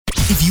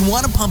If you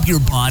want to pump your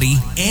body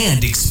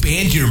and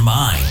expand your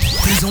mind,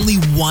 there's only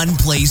one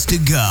place to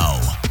go.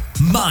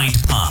 Mind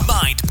Pump.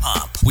 Mind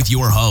Pump with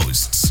your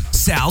hosts,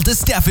 Sal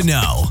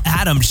DiStefano,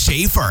 Adam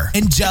Schafer,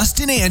 and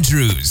Justin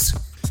Andrews.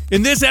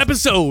 In this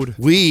episode,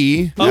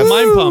 We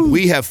Mind Pump.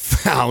 We have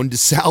found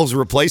Sal's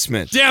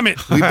replacement. Damn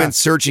it. We've been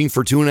searching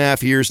for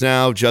 2.5 years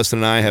now. Justin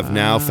and I have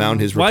now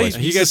found his Why-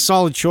 replacement. You guys,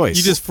 solid choice.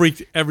 You just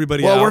freaked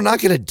everybody Well, out. we're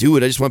not going to do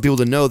it. I just want people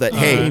to know that,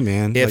 hey,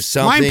 man. if Like,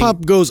 something, Mind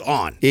Pump goes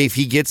on. if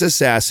he gets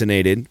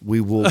assassinated,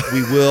 we will,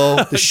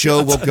 the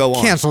show will go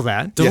on. Cancel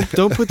that.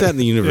 Don't put that in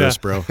the universe,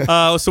 bro.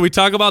 So we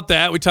talk about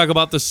that. We talk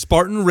about the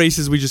Spartan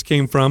races we just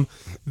came from.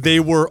 They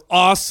were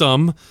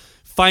awesome.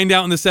 Find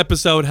out in this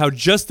episode how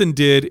Justin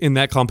did in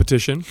that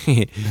competition.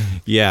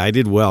 Yeah, I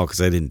did well because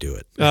I didn't do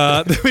it.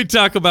 Then we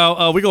talk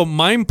about, we go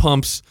Mind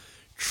Pump's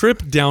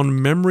trip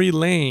down memory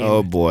lane,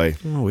 Oh, boy.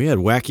 Oh, we had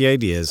wacky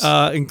ideas.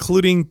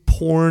 including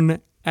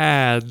porn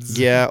ads.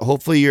 Yeah,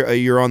 hopefully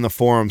you're on the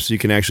forum so you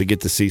can actually get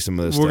to see some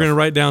of this We're stuff. going to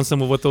write down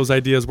some of what those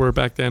ideas were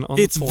back then. On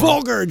it's the forum.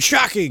 vulgar and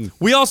shocking.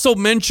 We also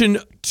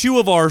mentioned two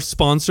of our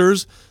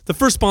sponsors. The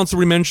first sponsor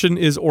we mentioned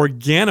is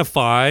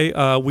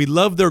Organifi. We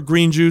love their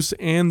green juice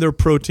and their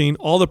protein.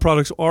 All the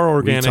products are We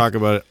organic. talk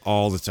about it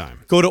all the time.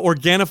 Go to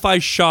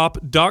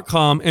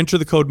OrganifiShop.com, enter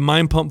the code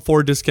MindPump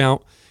for a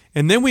discount.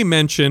 And then we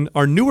mentioned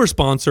our newer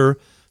sponsor,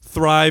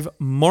 Thrive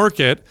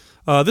Market.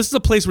 This is a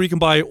place where you can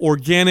buy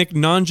organic,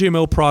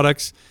 non-GMO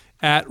products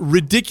at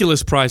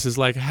ridiculous prices,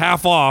 like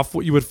half off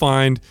what you would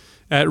find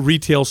at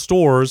retail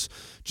stores.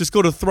 Just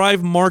go to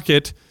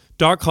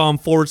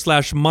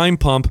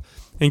thrivemarket.com/mindpump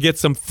and get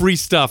some free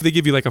stuff. They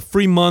give you like a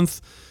free month.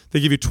 They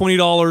give you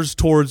 $20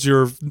 towards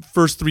your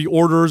first 3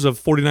 orders of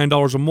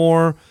 $49 or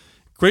more.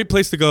 Great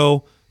place to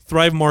go.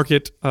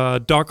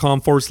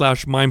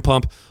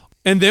 thrivemarket.com/mindpump.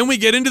 And then we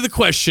get into the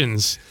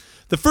questions.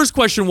 The first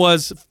question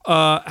was,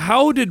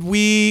 how did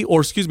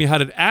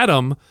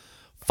Adam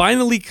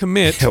finally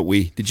commit?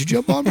 Did you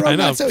jump on, bro? I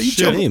know. That's how you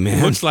Shit. jump. Hey,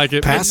 man. Looks like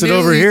it. Pass I it knew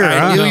over here. I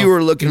huh? knew you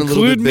were looking a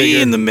little Include bit me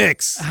bigger. in the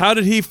mix. How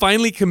did he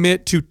finally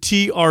commit to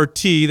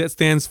TRT? That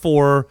stands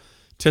for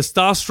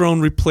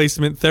testosterone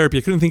replacement therapy.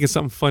 I couldn't think of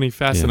something funny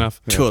fast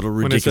enough. Total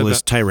when I said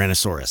ridiculous that.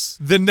 Tyrannosaurus.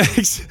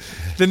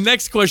 The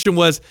next question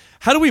was,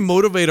 how do we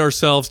motivate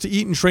ourselves to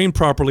eat and train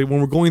properly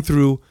when we're going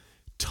through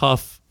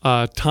tough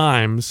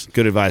times?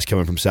 Good advice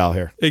coming from Sal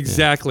here.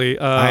 Exactly.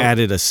 I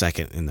added a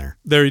second in there.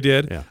 There he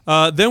did. Yeah.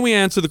 Then we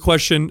answer the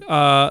question.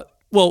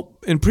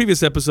 In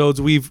previous episodes,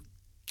 we've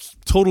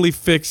totally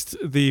fixed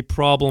the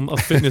problem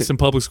of fitness in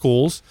public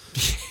schools.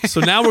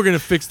 So now we're going to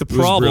fix the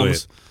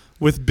problems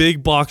with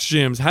big box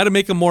gyms. How to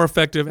make them more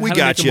effective. How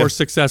to make them more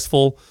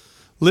successful.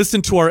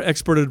 Listen to our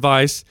expert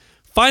advice.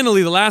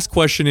 Finally, the last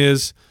question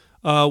is,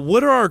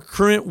 what are our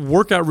current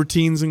workout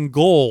routines and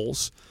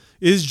goals?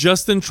 Is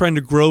Justin trying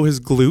to grow his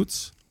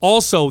glutes?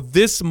 Also,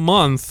 this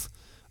month,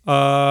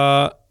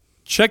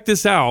 check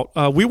this out.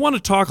 We want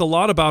to talk a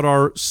lot about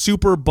our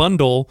super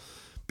bundle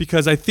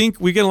because I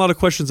think we get a lot of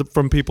questions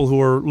from people who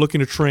are looking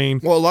to train.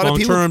 Well, a lot of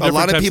people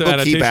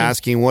keep keep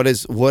asking what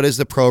is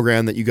the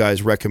program that you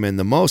guys recommend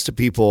the most to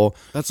people.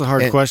 That's a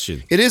hard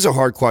question. It is a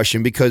hard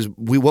question because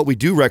what we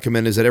do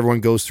recommend is that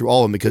everyone goes through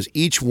all of them because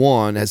each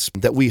one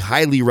that we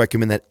highly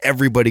recommend that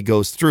everybody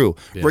goes through,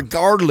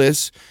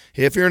 regardless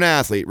if you're an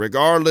athlete,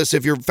 regardless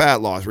if you're fat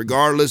loss,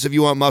 regardless if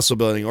you want muscle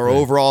building or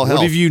overall health.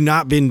 What have you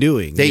not been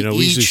doing? We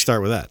we usually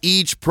start with that.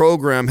 Each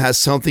program has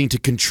something to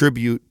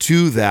contribute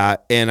to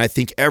that, and I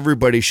think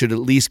everybody should at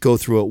least go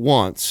through it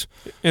once.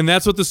 And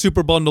that's what the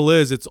super bundle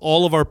is. It's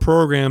all of our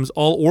programs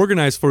all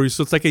organized for you.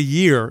 So it's like a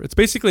year. It's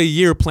basically a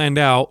year planned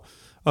out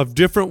of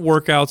different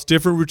workouts,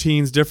 different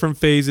routines, different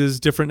phases,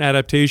 different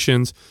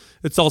adaptations.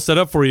 It's all set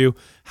up for you.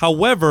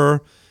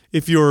 However,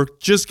 if you're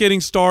just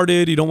getting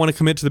started, you don't want to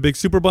commit to the big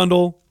super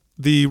bundle,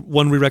 the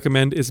one we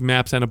recommend is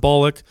MAPS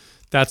Anabolic.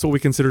 That's what we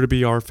consider to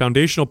be our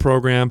foundational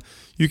program.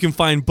 You can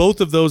find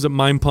both of those at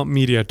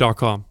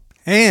mindpumpmedia.com.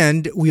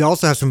 And we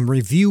also have some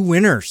review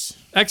winners.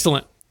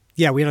 Excellent.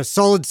 Yeah, we had a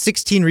solid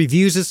 16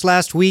 reviews this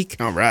last week.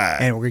 All right.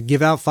 And we're going to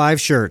give out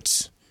 5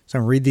 shirts. So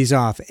I'm going to read these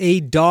off.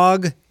 A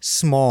Dog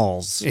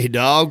Smalls. Hey,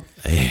 dog.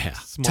 Yeah.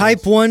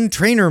 Type 1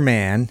 Trainer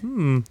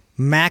Man.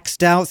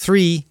 Maxed Out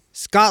 3.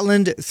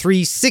 Scotland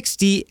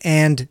 360.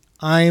 And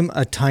I'm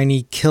a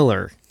Tiny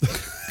Killer.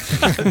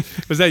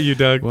 Was that you,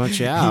 Doug?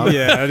 Watch out.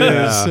 Yeah, it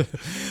is.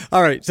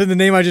 All right. Send the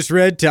name I just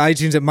read to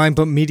iTunes at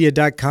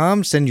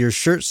mindpumpmedia.com. Send your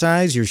shirt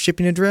size, your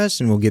shipping address,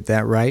 and we'll get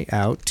that right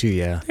out to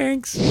you.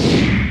 Thanks.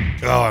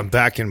 Oh, I'm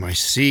back in my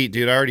seat,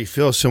 dude. I already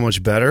feel so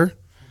much better.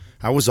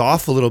 I was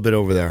off a little bit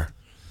over there.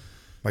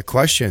 My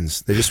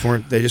questions, they just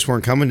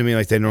weren't coming to me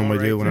like they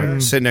normally do when I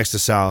sit next to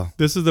Sal.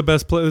 This is the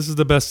best This is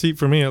the best seat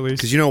for me, at least.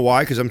 Because you know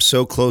why? Because I'm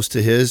so close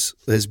to his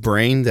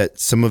brain that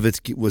some of it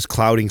was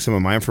clouding some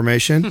of my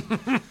information.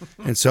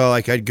 And so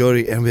like I'd go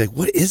to and be like,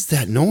 what is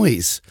that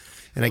noise?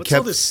 And What's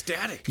all this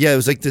static? Yeah, it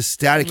was like this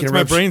static. That's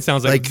my brain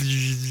sounds like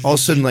all of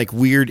a sudden like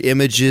weird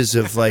images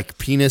of like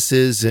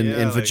penises and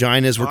like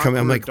vaginas were coming.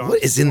 I'm like, awkward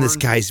what is in this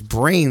donkey guy's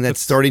brain that's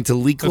starting to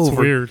leak That's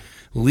over? weird.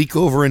 leak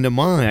over into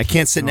mine. I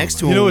can't sit next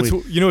to him.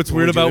 You know what's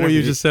weird about what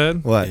you just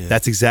said? What? Yeah.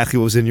 That's exactly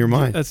what was in your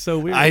mind. That's so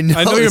weird. I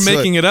know you're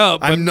making it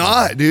up. I'm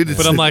not, dude.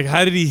 But I'm like,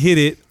 how did he hit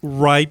it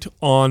right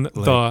on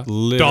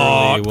the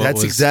dog?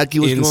 That's exactly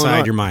what's going on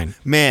inside your mind.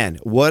 Man,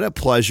 what a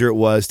pleasure it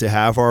was to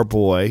have our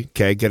boy.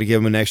 Okay, got to give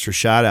him an extra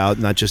shout out,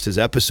 not just his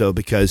episode,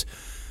 because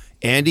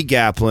Andy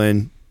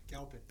Galpin.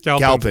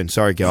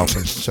 Sorry,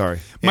 Galpin. Sorry.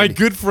 My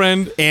good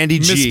friend Andy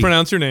G.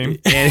 Mispronounce your name. You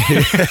do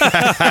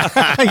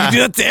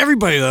that to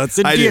everybody, though. It's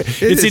endearing,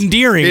 right? It is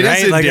endearing.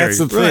 Like, that's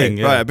the thing.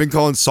 Right. I've been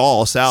calling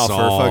Sal for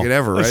fucking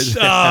ever, right?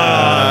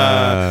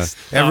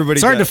 Everybody.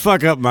 It's hard to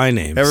fuck up my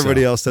name.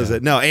 Everybody else does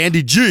it. No,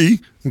 Andy G.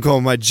 I'm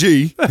calling my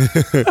G. Oh,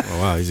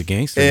 wow, he's a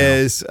gangster.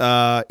 Is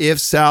if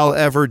Sal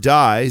ever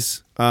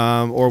dies,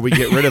 or we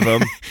get rid of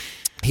him,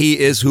 he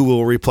is who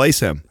will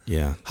replace him.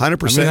 Yeah,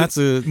 100%. I mean, that's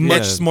a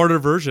much smarter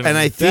version. And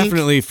I think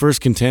definitely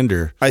first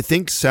contender. I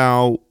think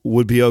Sal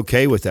would be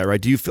okay with that, right?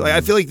 Do you feel?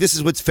 I feel like this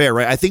is what's fair,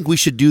 right? I think we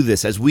should do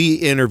this as we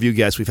interview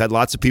guests. We've had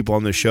lots of people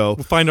on the show.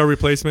 We'll find our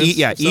replacements.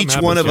 Each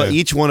one of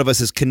us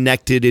is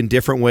connected in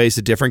different ways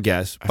to different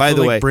guests. By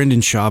the way,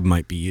 Brendan Schaub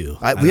might be you.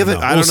 We haven't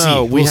hung out with this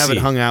guy. We haven't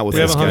hung out with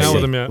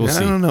him yet. I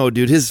don't know,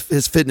 dude.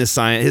 His fitness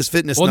knowledge.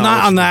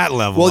 Not on that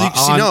level.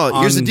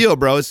 Well, here's the deal,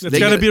 bro. It's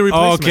got to be a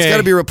replacement. It's got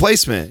to be a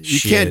replacement. You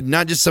can't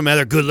not just some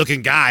other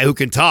good-looking guy who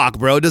can talk,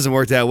 bro. It doesn't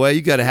work that way.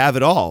 You got to have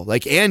it all.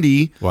 Like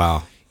Andy,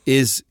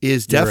 is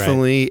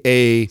definitely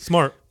a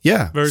smart.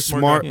 Yeah, very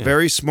smart guy.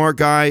 Very smart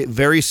guy.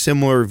 Very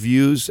similar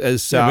views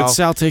as Sal. Yeah, but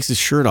Sal takes his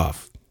shirt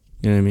off.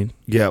 You know what I mean?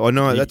 Yeah, well,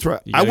 no, that's right.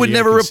 I would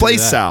nenever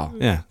replace Sal.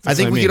 Yeah, I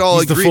think we could all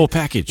agree. The full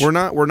package. We're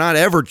not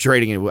ever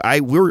trading it. I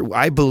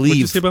believe. What'd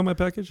you say about my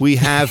package? We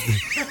have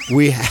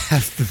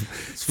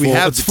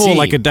it's full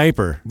like a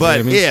diaper. But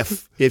you know what I mean?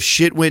 if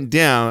shit went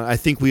down, I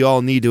think we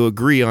all need to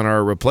agree on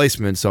our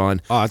replacements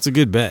on. Oh, it's a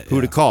good bet.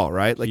 Who to call,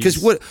 right? Like, because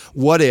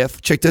what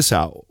if? Check this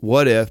out.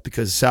 What if,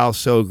 because Sal's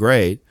so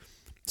great,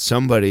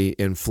 somebody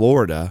in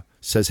Florida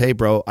says, "Hey,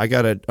 bro, I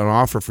got an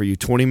offer for you,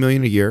 $20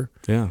 million a year.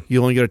 Yeah,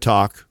 you only got to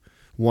talk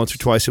once or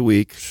twice a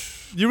week."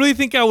 You really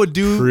think I would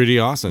do? Pretty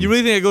awesome. You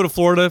really think I go to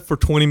Florida for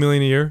 $20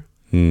 million a year?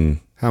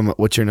 How much?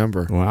 What's your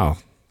number? Wow.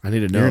 I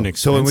need to know.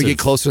 So when we get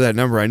closer to that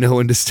number, I know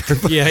when to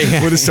start. When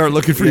to start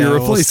looking for your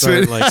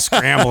replacement. We'll start,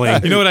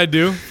 scrambling. You know what I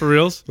do for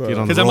reals?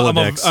 Because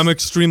I'm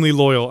extremely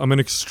loyal. I'm an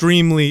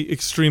extremely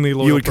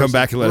loyal. You would come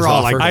back and let us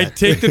offer. I'd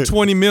take the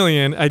 $20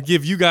 million. I'd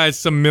give you guys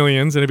some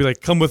millions, and I'd be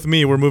like, "Come with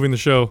me. We're moving the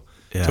show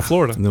to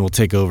Florida, and then we'll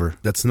take over."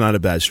 That's not a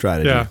bad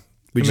strategy. Yeah.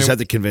 We just had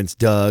to convince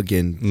Doug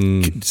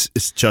and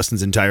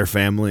Justin's entire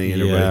family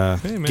and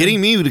everybody. Hey, getting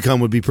me to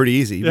come would be pretty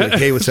easy. Like,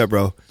 hey, what's up,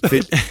 bro?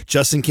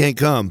 Justin can't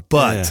come,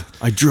 but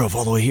I drove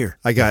all the way here.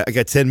 I got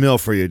 $10 million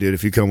for you, dude.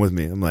 If you come with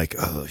me, I'm like,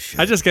 oh shit.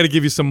 I just got to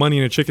give you some money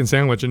and a chicken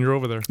sandwich, and you're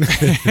over there.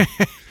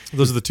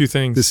 Those are the two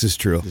things. This is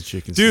true,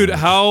 dude.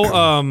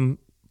 How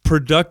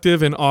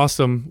productive and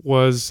awesome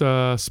was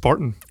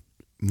Spartan?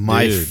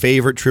 My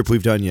favorite trip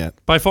we've done yet.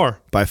 By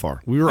far.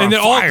 We were and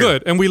they're fire. all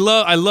good. And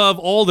I love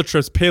all the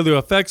trips. Paleo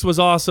FX was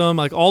awesome.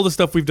 Like all the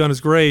stuff we've done is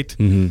great.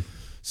 Mm-hmm.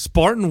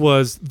 Spartan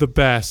was the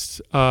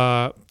best.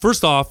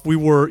 First off, we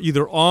were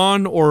either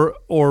on or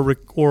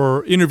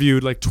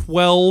interviewed like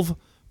 12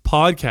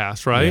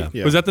 podcasts, right?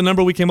 Yeah. Was that the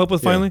number we came up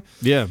with finally?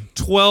 Yeah.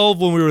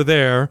 12 when we were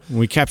there.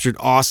 We captured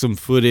awesome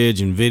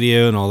footage and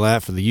video and all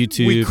that for the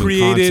YouTube and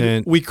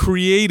content. We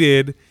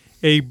created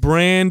a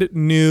brand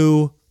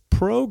new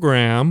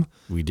program.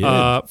 We did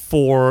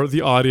for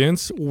the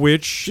audience,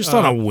 which just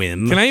on a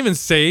whim. Can I even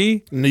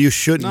say? No, you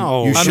shouldn't.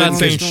 No, you I'm shouldn't. not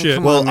saying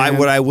shit. Well,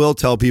 what I will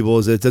tell people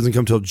is that it doesn't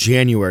come till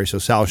January, so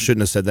Sal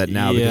shouldn't have said that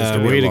now. Yeah,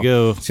 because way to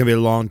go. It's gonna be a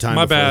long time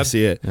My before I bad.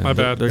 see it. My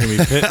bad. They're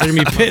gonna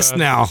be pissed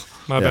now.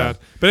 My bad.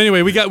 But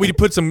anyway, we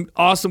put some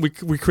awesome.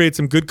 We created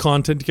some good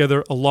content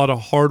together. A lot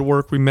of hard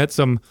work. We met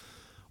some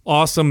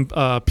awesome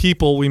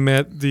people. We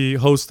met the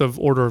host of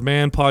Order of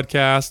Man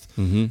podcast.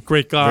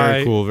 Great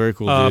guy. Very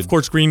cool. Of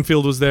course,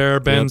 Greenfield was there.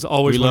 Ben's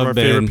always one of our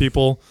favorite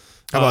people.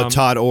 How about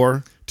Todd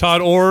Orr?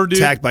 Todd Orr, dude.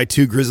 Attacked by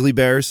 2 grizzly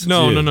bears?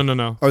 No.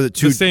 Or the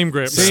same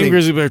grip. Same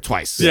grizzly bear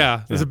twice.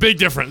 Yeah, there's a big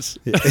difference.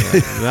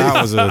 That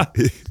was a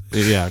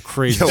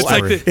crazy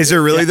story. Is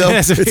there really though?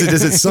 Does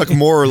it suck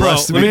more or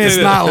less? I mean, it's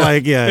not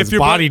like his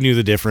body knew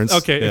the difference.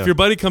 Okay, if your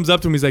buddy comes up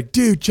to him, he's like,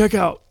 "Dude, check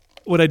out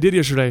what I did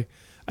yesterday.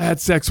 I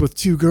had sex with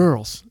 2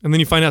 girls," and then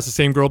you find out it's the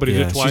same girl, but he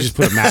did it twice. She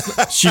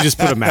just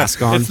put a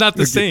mask on. It's not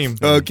the same.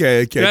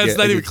 Okay. Yeah, it's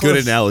not even close.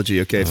 Good analogy.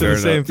 Okay, fair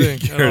it's the enough. same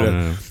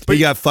thing. But he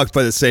got fucked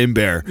by the same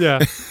bear. Yeah,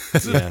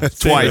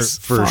 Twice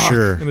for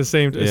sure in the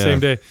same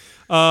day.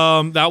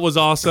 That was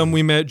awesome.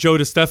 We met Joe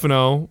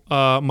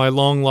DeStefano, my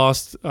long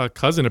lost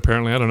cousin.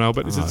 Apparently, I don't know,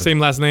 but it's the same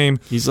last name.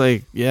 He's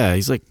like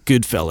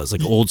Goodfellas,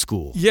 like old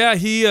school. Yeah,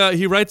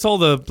 he writes all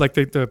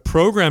the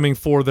programming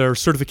for their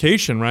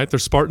certification, right? Their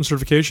Spartan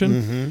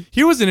certification.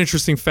 Here was an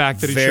interesting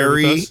fact that he shared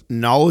with us. Very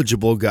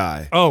knowledgeable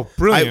guy. Oh,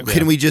 brilliant!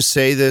 Can we just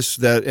say this?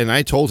 And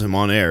I told him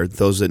on air.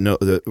 Those that know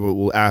that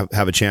will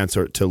have a chance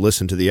to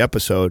listen to the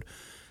episode.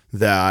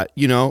 That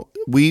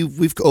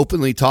we've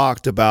openly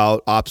talked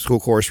about obstacle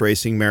course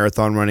racing,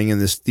 marathon running,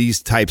 and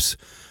these types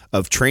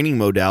of training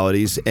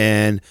modalities,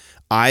 and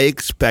I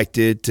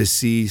expected to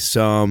see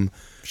some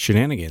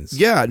shenanigans.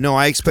 Yeah, no,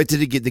 I expected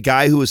to get the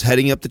guy who was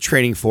heading up the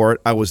training for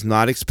it. I was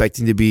not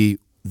expecting to be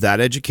that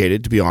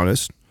educated, to be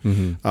honest.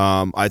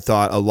 I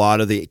thought a lot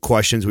of the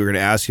questions we were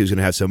going to ask, he was going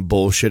to have some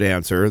bullshit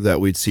answer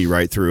that we'd see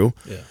right through.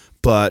 Yeah.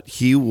 But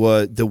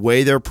the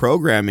way their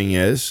programming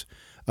is,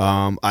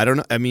 I don't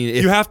know. I mean,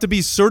 you have to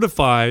be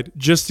certified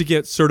just to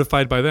get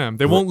certified by them.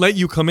 They won't let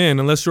you come in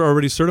unless you're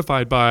already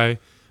certified by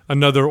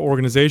another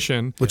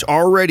organization, which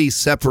already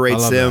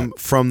separates them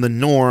from the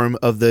norm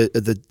of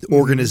the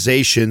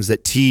organizations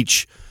that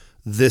teach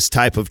this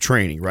type of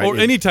training, right? Or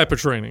any type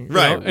of training.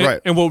 Right,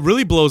 right. And what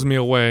really blows me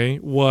away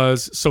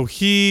was,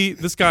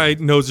 this guy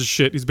knows his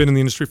shit. He's been in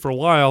the industry for a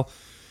while.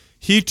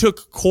 He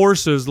took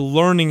courses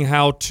learning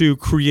how to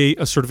create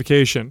a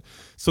certification.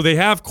 So they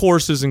have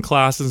courses and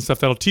classes and stuff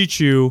that'll teach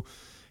you,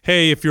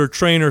 hey, if you're a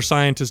trainer,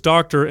 scientist,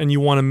 doctor, and you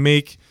want to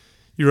make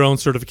your own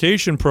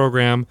certification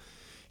program,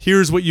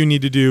 here's what you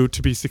need to do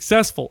to be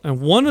successful.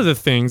 And one of the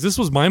things, this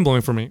was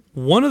mind-blowing for me,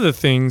 one of the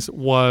things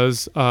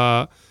was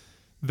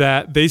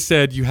that they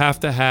said you have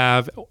to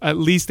have at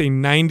least a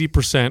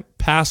 90%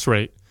 pass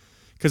rate.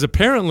 Because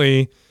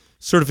apparently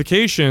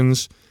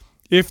certifications,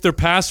 if their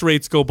pass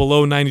rates go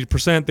below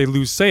 90%, they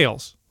lose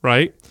sales,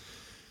 right?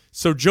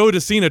 So Joe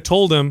DeCina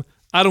told him,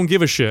 I don't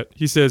give a shit.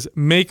 He says,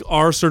 make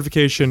our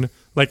certification,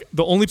 like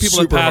the only people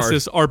super that pass hard.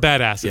 This are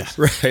badasses.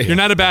 Yeah, right. You're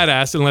not a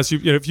badass unless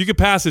if you could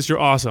pass this, you're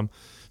awesome.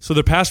 So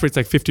their pass rate's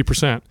like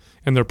 50%,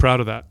 and they're proud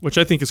of that, which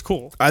I think is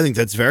cool. I think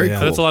that's very cool.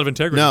 That's a lot of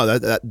integrity. No,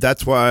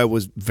 that's why I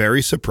was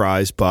very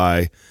surprised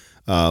by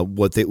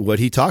what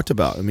he talked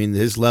about. I mean,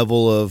 his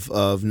level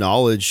of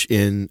knowledge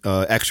in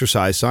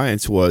exercise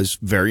science was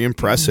very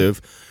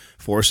impressive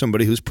for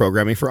somebody who's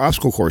programming for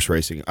obstacle course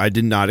racing. I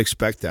did not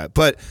expect that,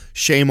 but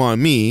shame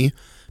on me,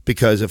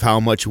 because of how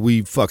much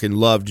we fucking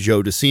loved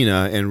Joe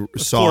DeCina and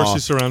saw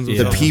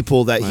the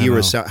people that he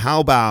was. How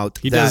about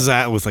he does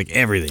that with like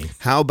everything?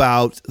 How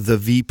about the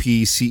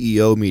VP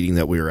CEO meeting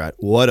that we were at?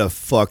 What a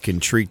fucking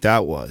treat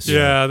that was!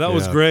 Yeah, that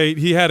was great.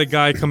 He had a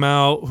guy come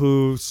out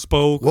who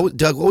spoke.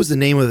 Doug, what was the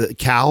name of it?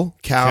 Cal,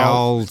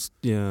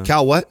 yeah.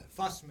 Cal what?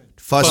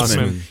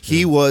 Fussman.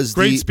 He was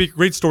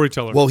great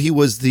storyteller. Well, he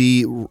was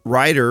the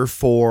writer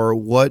for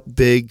what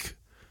big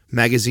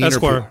magazine?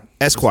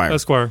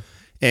 Esquire.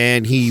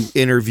 And he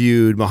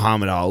interviewed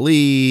Muhammad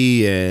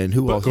Ali and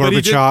who else?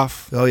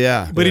 Gorbachev. Oh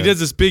yeah. But he does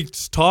this big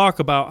talk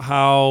about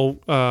how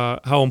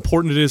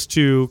important it is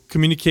to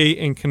communicate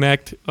and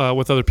connect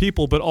with other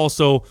people, but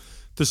also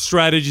the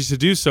strategies to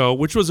do so,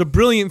 which was a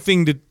brilliant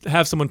thing to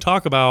have someone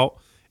talk about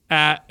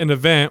at an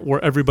event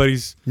where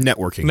everybody's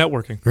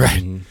networking.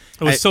 Right.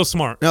 It was so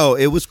smart. No,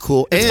 it was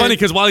cool. It's funny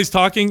because while he's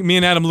talking, me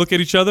and Adam look at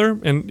each other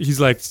and he's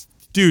like,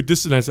 dude,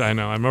 this is nice. I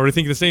know. I'm already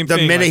thinking the same thing.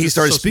 The minute he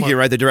started speaking, smart.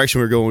 Right, the direction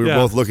we were going, we were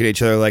both looking at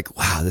each other like,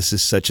 wow, this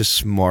is such a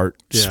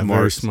smart.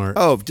 Very smart.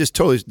 Oh, just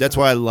totally. That's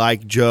why I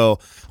like Joe.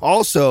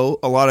 Also,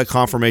 a lot of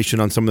confirmation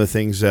on some of the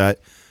things that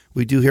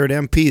we do here at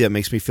MP that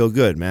makes me feel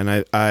good,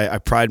 man. I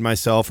pride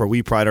myself, or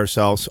we pride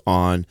ourselves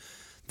on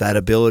that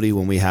ability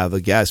when we have a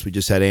guest. We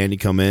just had Andy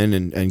come in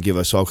and give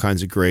us all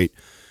kinds of great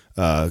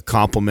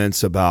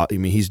compliments about, I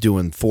mean, he's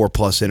doing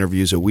 4+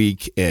 interviews a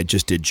week and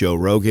just did Joe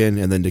Rogan,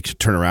 and then to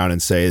turn around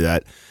and say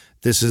that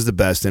this is the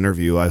best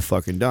interview I've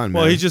fucking done,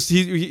 man. Well,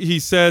 he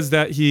says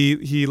that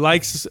he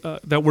likes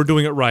that we're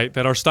doing it right,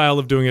 that our style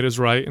of doing it is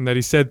right, and that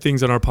he said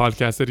things on our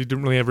podcast that he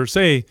didn't really ever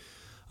say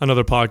on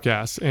other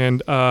podcasts.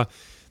 And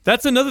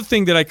that's another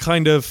thing that I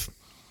kind of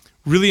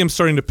really am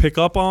starting to pick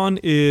up on,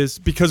 is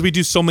because we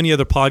do so many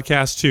other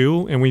podcasts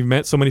too, and we've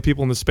met so many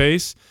people in the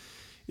space,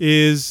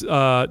 is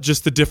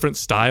just the different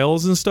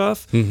styles and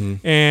stuff.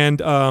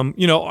 And,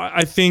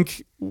 I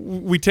think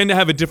we tend to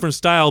have a different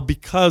style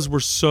because we're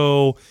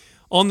so...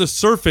 On the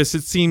surface,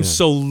 it seems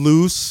so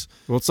loose.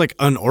 Well, it's like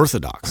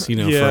unorthodox, for a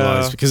lot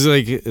of this, because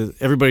like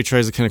everybody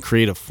tries to kind of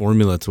create a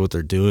formula to what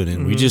they're doing,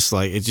 and we just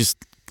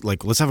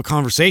let's have a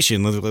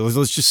conversation.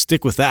 Let's just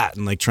stick with that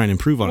and like try and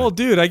improve on it. Well,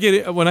 dude, I get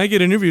it. When I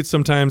get interviewed,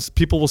 sometimes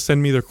people will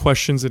send me their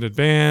questions in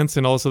advance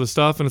and all this other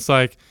stuff, and it's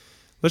like,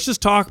 let's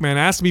just talk, man.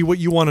 Ask me what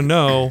you want to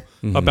know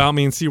about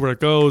me and see where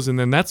it goes, and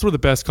then that's where the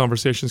best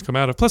conversations come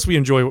out of. Plus, we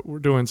enjoy what we're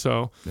doing,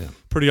 so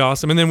pretty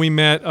awesome. And then we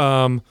met.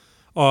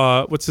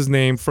 What's his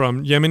name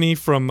from Yemeni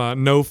from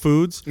No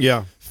Foods?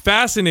 Yeah.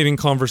 Fascinating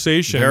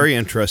conversation. Very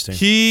interesting.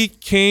 He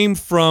came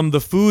from the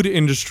food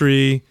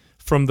industry,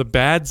 from the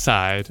bad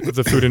side of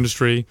the food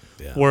industry,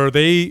 where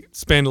they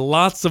spend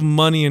lots of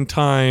money and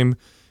time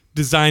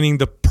designing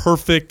the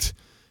perfect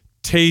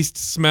taste,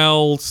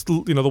 smell,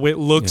 the way it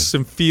looks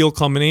and feel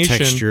combination.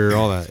 Texture,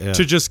 all that. Yeah.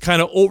 To just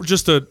kind of,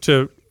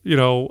 to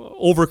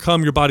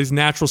overcome your body's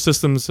natural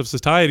systems of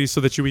satiety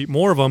so that you eat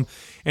more of them.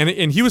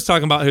 And he was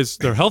talking about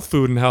their health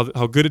food and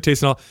how good it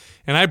tastes and all.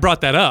 And I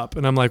brought that up,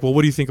 and I'm like, well,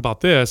 what do you think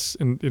about this?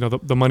 And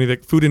the money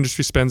that food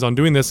industry spends on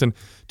doing this, and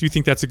do you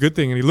think that's a good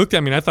thing? And he looked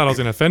at me, and I thought I was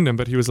going to offend him,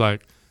 but he was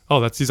like, oh,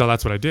 that's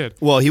what I did.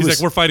 Well, he's like,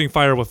 we're fighting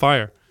fire with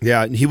fire.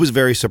 Yeah, he was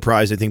very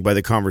surprised, I think, by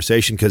the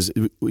conversation because,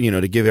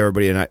 to give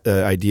everybody an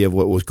idea of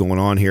what was going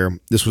on here,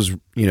 this was,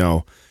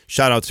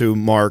 shout out to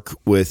Mark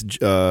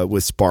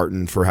with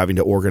Spartan for having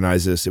to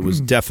organize this. It was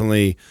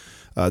definitely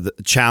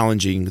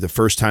challenging. The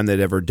first time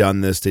they'd ever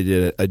done this, they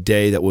did a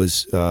day that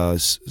was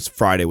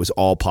Friday was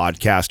all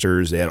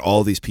podcasters. They had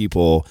all these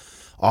people,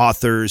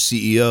 authors,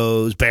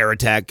 CEOs, Bear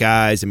Attack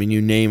guys. I mean,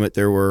 you name it.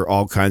 There were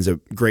all kinds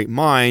of great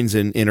minds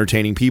and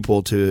entertaining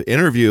people to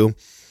interview.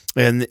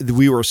 And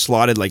we were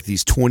slotted like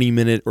these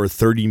 20-minute or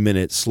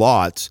 30-minute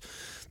slots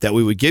that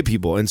we would get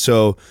people. And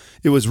so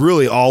it was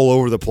really all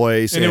over the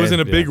place. And it was in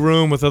a big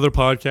room with other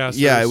podcasters.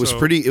 Yeah, it was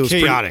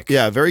chaotic.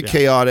 Very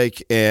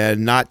chaotic,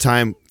 and not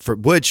time for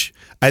which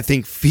I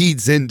think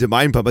feeds into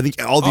Mind Pump. I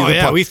think all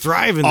the we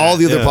thrive in all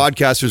that. the other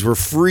podcasters were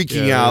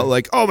freaking out,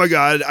 like, oh my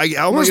God,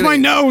 Where's my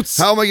notes?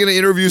 How am I going to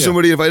interview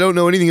somebody if I don't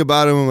know anything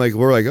about him?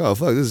 We're like, oh,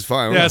 fuck, this is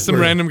fine. Yeah, some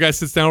random guy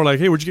sits down, we're like,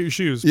 hey, where'd you get your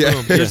shoes? Yeah.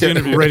 Boom, here's the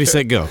interview. Ready,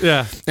 set, go.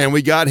 Yeah. And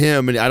we got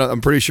him, and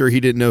I'm pretty sure he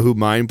didn't know who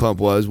Mind Pump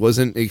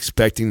wasn't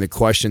expecting the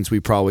questions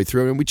we probably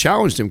threw him, and we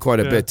challenged him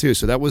quite a bit too.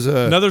 So that was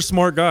another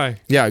smart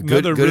guy. Yeah,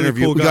 good really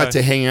interview. Cool we guy. got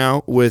to hang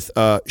out with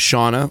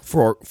Shauna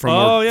from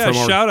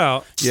shout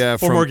out. Yeah,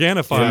 from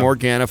Organifi. From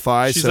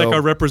Organifi. She's like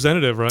our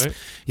representative, right?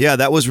 Yeah,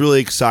 that was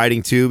really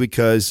exciting too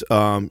because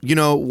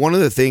one of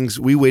the things,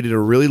 we waited a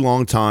really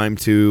long time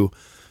to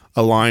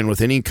align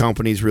with any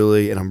companies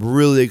really, and I'm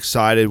really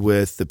excited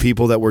with the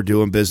people that we're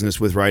doing business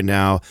with right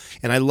now.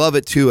 And I love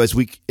it too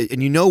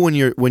when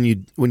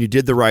you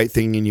did the right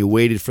thing and you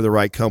waited for the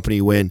right company,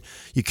 when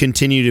you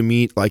continue to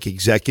meet like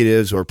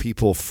executives or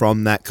people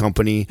from that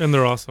company, and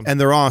they're awesome. And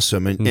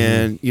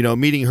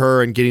meeting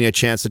her and getting a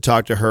chance to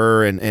talk to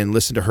her and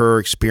listen to her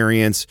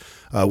experience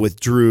with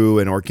Drew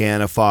and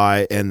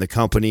Organifi and the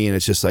company, and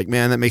it's just like,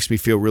 man, that makes me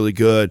feel really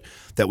good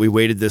that we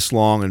waited this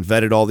long and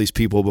vetted all these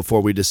people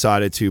before we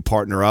decided to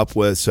partner up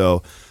with.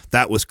 So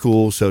that was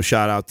cool. So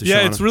shout out to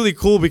Shauna. It's really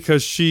cool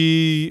because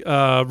she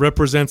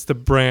represents the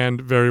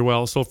brand very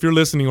well. So if you're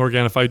listening,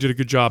 Organifi, you did a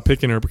good job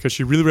picking her because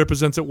she really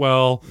represents it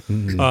well.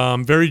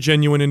 Very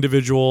genuine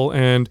individual,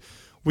 and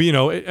we,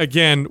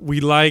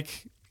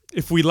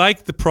 if we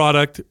like the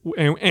product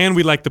and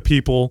we like the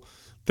people,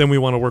 then we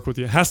want to work with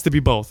you. It has to be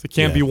both. It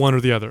can't be one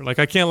or the other. Like,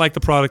 I can't like the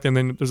product and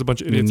then there's a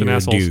bunch of idiots and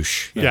assholes.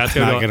 Douche. Yeah, it's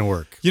not going to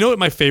work. You know what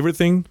my favorite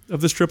thing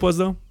of this trip was,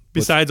 though?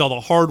 Besides all the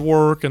hard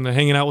work and the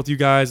hanging out with you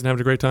guys and having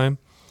a great time?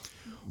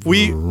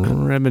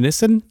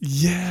 Reminiscing?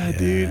 Yeah,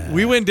 dude.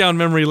 We went down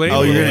memory lane.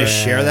 Oh, you're going to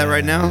share that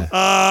right now?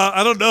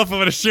 I don't know if I'm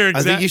going to share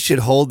exactly. I think you should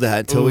hold that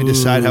until we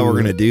decide how we're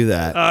going to do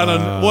that. I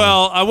don't know.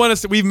 Well, I want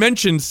to. We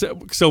mentioned. So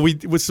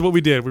this is what we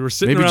did. We were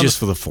sitting maybe around just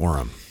for the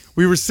forum.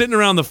 We were sitting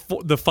around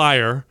the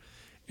fire,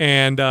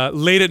 and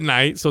late at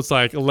night. So it's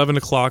like 11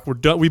 o'clock. We're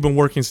done. We've been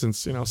working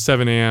since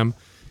 7 a.m.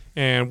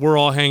 and we're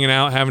all hanging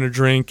out, having a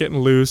drink, getting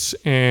loose,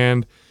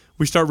 and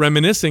we start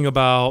reminiscing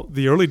about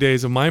the early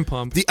days of Mind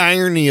Pump. The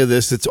irony of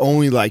this, it's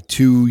only like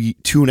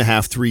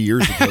 2.5, 3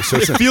 years ago. So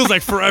it feels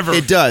like forever.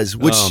 It does.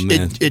 Which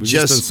it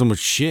just done so much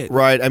shit.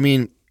 Right. I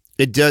mean,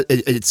 it does.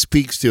 It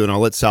speaks to, and I'll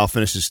let Sal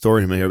finish his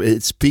story in a minute.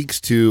 It speaks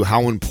to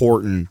how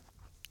important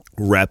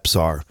reps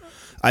are.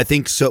 I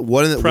think so.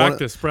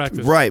 Practice.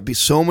 Right.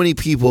 So many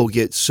people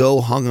get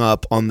so hung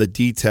up on the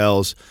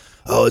details.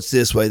 Oh, it's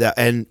this way, that.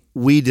 And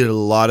we did a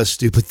lot of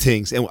stupid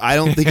things. And I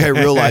don't think I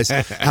realized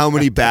how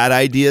many bad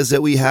ideas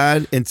that we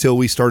had until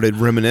we started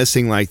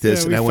reminiscing like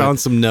this. Yeah, and found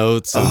some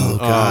notes. Oh,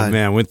 God.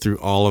 Man, went through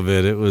all of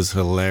it. It was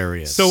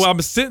hilarious. So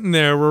I'm sitting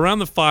there. We're around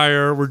the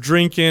fire. We're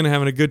drinking,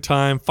 having a good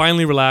time,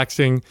 finally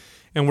relaxing.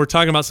 And we're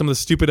talking about some of the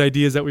stupid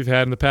ideas that we've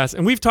had in the past.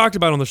 And we've talked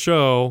about on the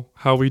show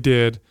how we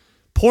did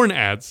porn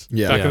ads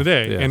back in the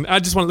day. Yeah. And I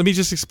just let me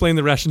just explain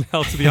the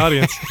rationale to the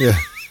audience.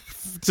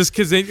 Just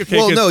because,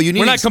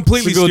 we're not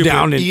completely go stupid.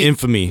 down in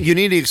infamy. You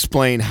need to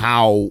explain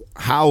how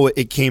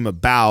it came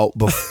about.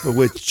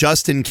 With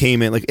Justin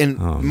came in,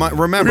 remember,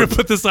 we're gonna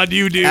put this on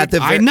you, dude.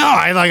 I know.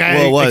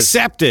 I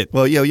accept it.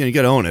 Well, you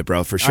got to own it,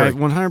 bro, for sure.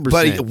 100%.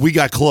 But we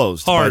got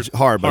closed hard.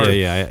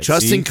 Yeah.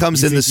 Justin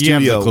comes in the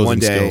studio one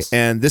day,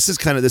 and this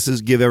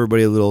is give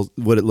everybody a little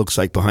what it looks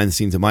like behind the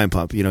scenes of Mind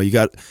Pump.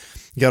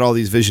 You got all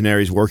these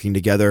visionaries working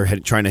together,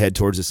 trying to head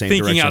towards the same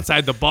direction. Thinking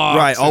outside the box.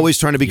 Right, always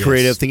trying to be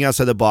creative, thinking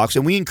outside the box.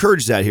 And we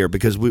encourage that here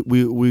because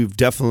we've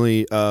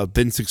definitely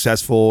been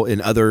successful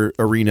in other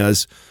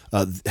arenas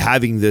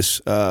having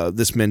this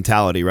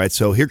mentality, right?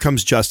 So here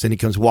comes Justin. He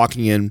comes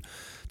walking in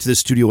to the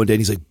studio one day, and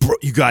he's like, bro,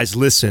 you guys,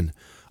 listen.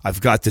 I've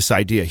got this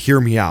idea.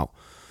 Hear me out.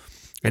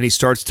 And he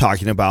starts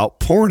talking about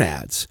porn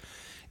ads.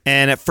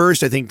 And at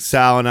first, I think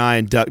Sal and I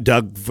and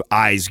Doug's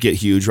eyes get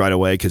huge right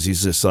away because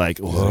he's just like,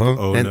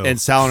 and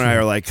Sal and I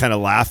are like kind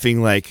of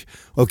laughing, like,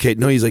 okay,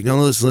 no, he's like, no,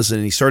 listen.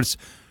 And he starts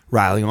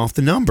riling off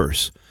the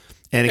numbers.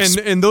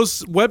 And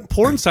those web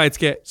porn sites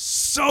get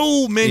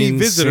so many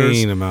visitors.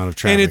 Insane amount of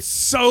traffic. And it's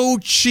so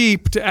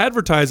cheap to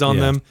advertise on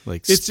them.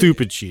 Like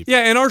stupid cheap.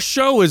 Yeah, and our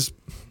show is,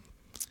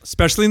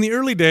 especially in the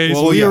early days,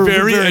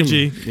 very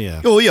edgy.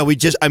 Yeah. Oh, yeah.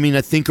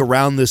 I think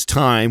around this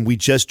time, we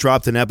just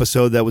dropped an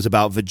episode that was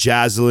about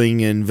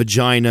vajazzling and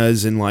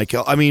vaginas. And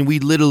we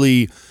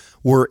literally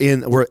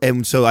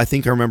and so I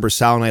think I remember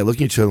Sal and I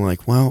looking at each other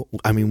like, well,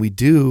 we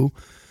do.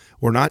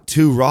 we're not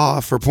too raw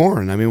for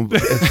porn. I mean,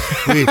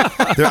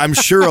 I'm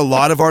sure a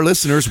lot of our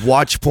listeners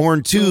watch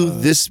porn too.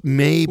 This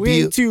may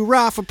be too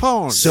raw for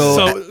porn.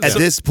 So at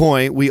this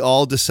point, we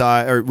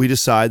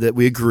decide that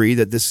we agree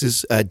that this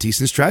is a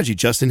decent strategy.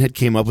 Justin had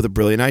came up with a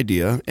brilliant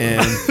idea,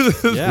 and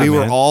we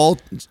were all.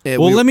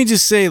 Let me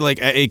just say, like,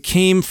 it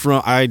came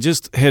from.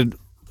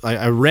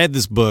 I read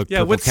this book. Yeah,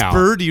 Purple what Cow.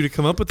 spurred you to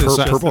come up with this?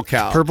 Purple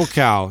Cow. Purple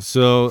Cow.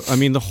 So, I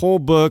mean, the whole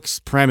book's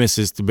premise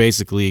is to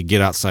basically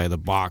get outside the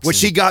box. Which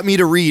he got me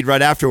to read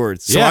right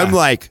afterwards. So I'm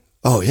like,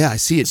 oh, yeah, I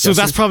see it. So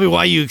that's probably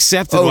why you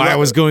accepted why I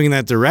was going in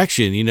that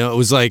direction. You know, it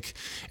was like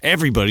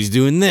everybody's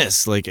doing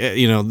this. Like,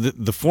 you know,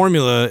 the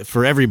formula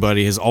for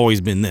everybody has always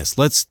been this.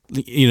 Let's,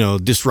 you know,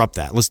 disrupt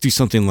that. Let's do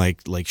something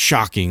like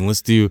shocking.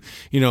 Let's do,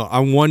 you know, I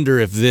wonder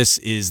if this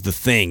is the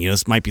thing. You know,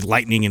 this might be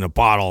lightning in a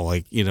bottle.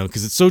 Like, you know,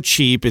 because it's so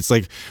cheap. It's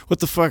like,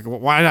 what the fuck?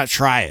 Why not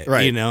try it?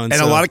 Right. You know, and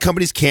a lot of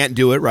companies can't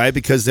do it, right?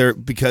 Because they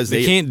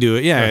can't do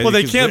it. Yeah. Well,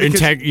 they can't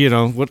because, you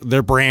know,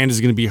 their brand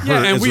is going to be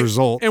hurt as a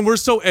result. And we're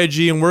so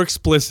edgy and we're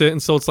explicit,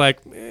 and so it's like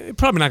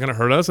probably not going to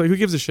hurt us. Like, who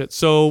gives a shit?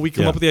 So we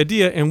come up with the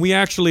idea, and we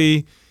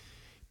actually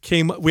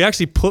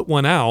put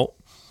one out,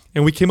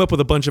 and we came up with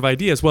a bunch of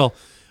ideas. Well,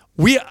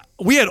 we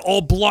had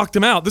all blocked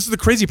them out. This is the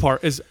crazy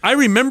part. Is I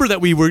remember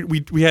that we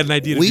had an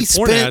idea to do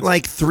porn ads. Spent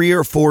like 3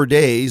 or 4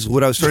 days.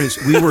 What I was trying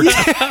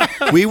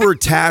to we were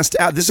tasked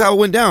out. This is how it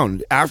went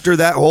down. After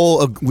that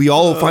whole, we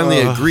all finally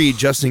agreed.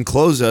 Justin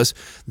closed us.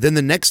 Then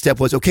the next step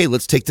was, okay,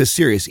 let's take this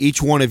serious.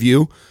 Each one of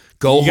you.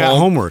 Go got home.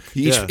 Homework.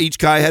 Each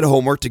guy had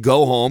homework to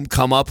go home,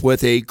 come up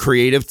with a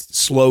creative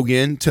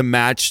slogan to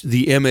match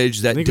the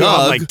image that I think Doug.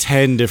 we had like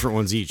 10 different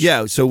ones each.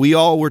 Yeah, so we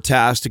all were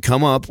tasked to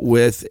come up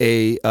with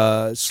a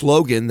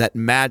slogan that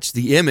matched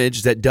the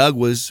image that Doug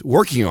was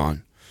working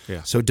on.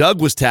 Yeah. So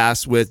Doug was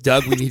tasked with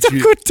we need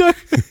to.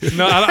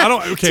 No, I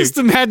don't. Okay, just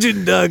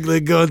imagine Doug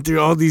like going through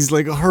all these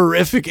like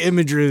horrific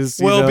images.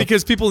 Well,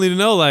 because people need to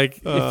know, like,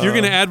 if you're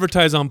going to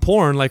advertise on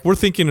porn, like, we're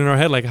thinking in our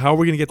head, like, how are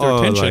we going to get their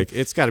attention? Like,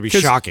 it's got to be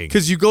shocking.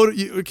 Because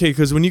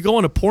because when you go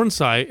on a porn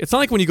site, it's not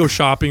like when you go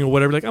shopping or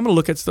whatever. Like, I'm going to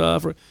look at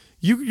stuff.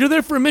 You're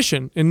there for a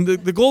mission, and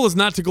the goal is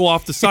not to go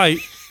off the site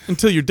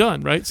until you're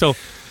done, right? So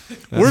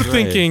we're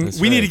thinking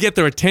we need to get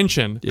their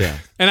attention. Yeah,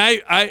 and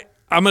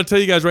I'm going to tell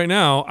you guys right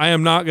now, I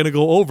am not going to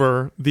go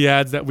over the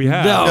ads that we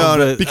have.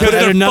 No, because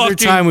at another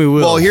time we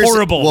will. Well,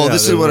 horrible. Well,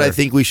 this is what I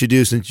think we should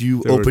do since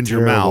you opened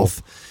your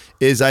mouth.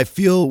 Is I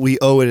feel we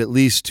owe it at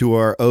least to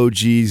our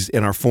OGs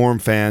and our forum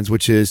fans,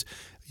 which is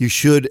you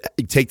should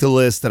take the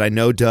list that I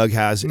know Doug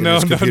has in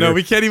his computer. No,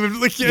 we can't even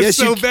look at it. It's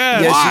so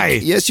bad. Why?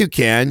 Yes, you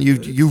can.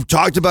 You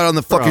talked about it on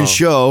the fucking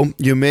show.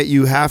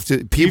 You have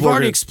to. We've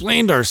already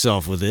explained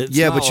ourselves with it.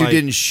 It's but you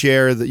didn't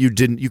share that.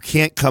 You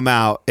can't come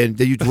out and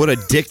what a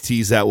dick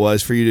tease that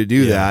was for you to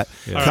do that.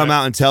 Yeah. Come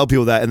out and tell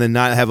people that, and then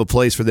not have a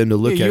place for them to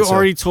look at. You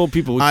already told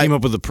people we came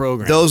up with a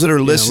program. Those that are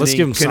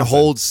listening can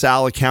hold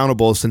Sal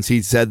accountable since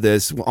he said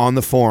this on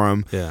the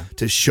forum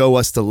to show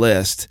us the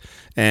list.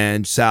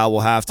 And Sal will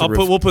have to.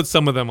 We'll put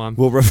some of them on.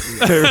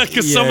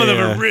 Because some of them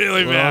are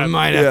really bad. I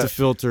might have to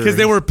filter because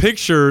they were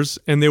pictures,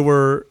 and they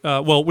were.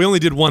 We only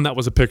did one that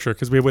was a picture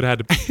because we would have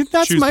had to.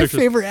 That's choose my pictures.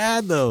 favorite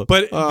ad, though.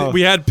 But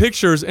we had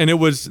pictures, and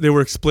they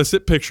were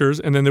explicit pictures,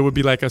 and then there would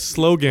be like a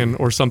slogan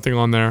or something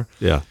on there.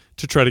 Yeah.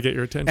 To try to get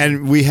your attention.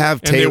 And we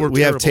have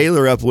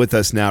Taylor up with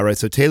us now, right?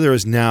 So Taylor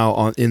is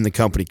now in the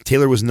company.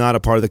 Taylor was not a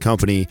part of the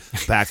company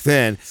back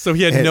then. So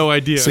he had no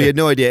idea. So he had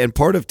no idea. And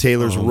part of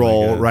Taylor's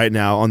role right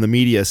now on the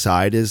media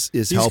side is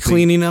helping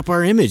cleaning up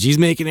our image. He's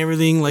making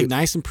everything like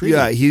nice and pretty.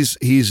 Yeah,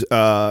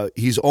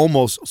 he's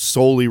almost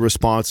solely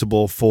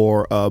responsible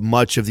for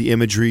much of the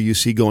imagery you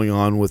see going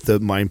on with the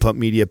Mind Pump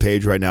Media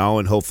page right now,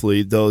 and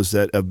hopefully those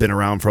that have been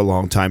around for a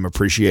long time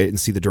appreciate and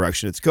see the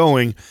direction it's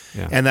going.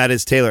 Yeah. And that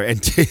is Taylor.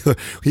 And Taylor,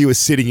 he was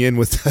sitting in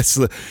with us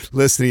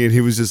listening, and he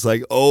was just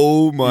like,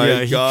 "Oh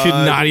my god!" He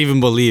could not even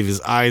believe.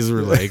 His eyes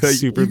were like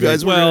super big. You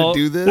guys were gonna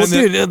do this?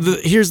 Well,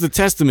 dude, here's the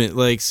testament.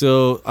 Like,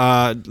 so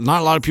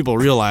not a lot of people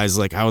realize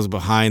like I was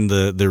behind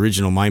the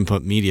original Mind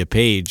Pump Media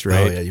page,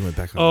 right? Oh yeah, you went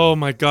back. Oh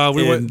my god,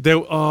 we went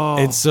there.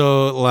 And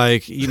so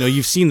like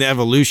you've seen the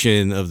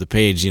evolution of the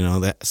page,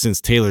 that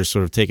since Taylor's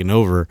sort of taken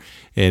over.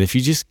 And if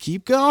you just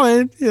keep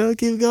going,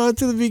 keep going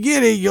to the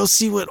beginning, you'll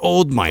see what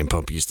old Mind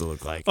Pump used to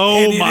look like. Oh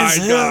and my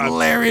god,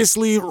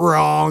 hilariously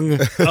wrong.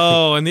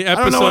 Oh, and the episodes.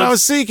 I don't know what I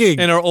was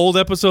thinking. And our old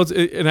episodes,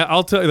 and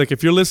I'll tell you, like,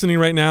 if you're listening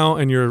right now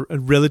and you're a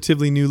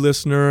relatively new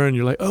listener and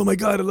you're like, oh my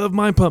god, I love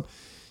Mind Pump,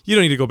 you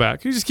don't need to go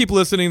back. You just keep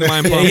listening to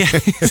Mind Pump.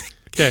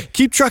 Okay,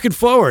 keep trucking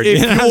forward.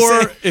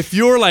 If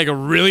you're like a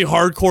really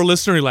hardcore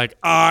listener, you're like,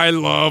 I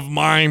love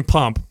Mind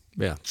Pump.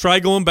 Yeah. Try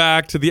going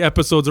back to the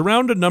episodes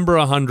around a number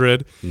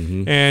 100,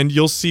 and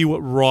you'll see what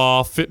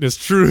raw fitness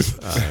truth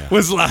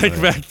was like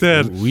back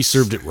then. We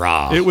served it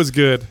raw. It was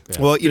good.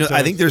 Yeah. Well,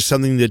 I think there's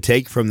something to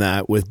take from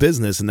that with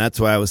business, and that's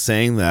why I was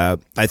saying that.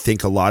 I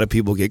think a lot of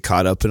people get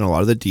caught up in a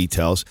lot of the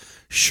details.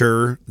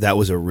 Sure, that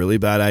was a really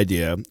bad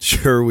idea.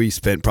 Sure, we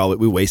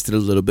wasted a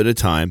little bit of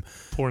time,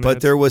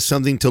 but there was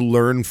something to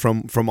learn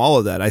from all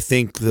of that. I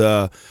think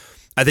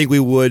I think we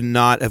would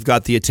not have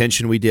got the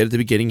attention we did at the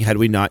beginning had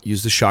we not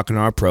used the shock and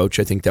awe approach.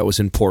 I think that was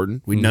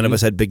important. None of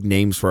us had big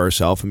names for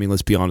ourselves. I mean,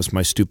 let's be honest,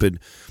 my stupid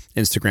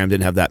Instagram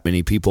didn't have that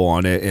many people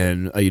on it,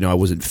 and I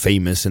wasn't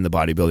famous in the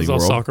bodybuilding all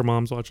world. Soccer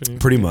moms watching you.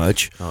 Pretty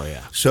much. Oh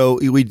yeah. So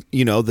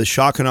the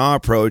shock and awe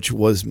approach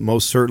was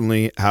most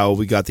certainly how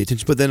we got the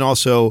attention, but then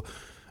also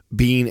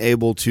being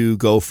able to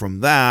go from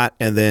that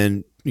and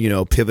then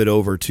pivot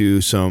over to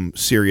some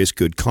serious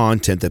good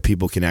content that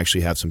people can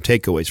actually have some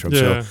takeaways from.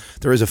 Yeah. So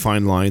there is a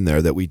fine line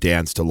there that we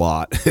danced a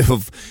lot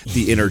of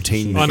the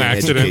entertainment On and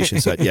accident. education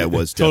side. Yeah, it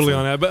was Totally definitely.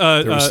 on that.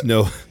 But There was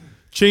no.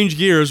 change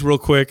gears real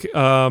quick.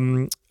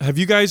 Have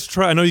you guys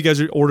tried? I know you guys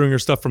are ordering your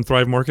stuff from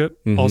Thrive Market.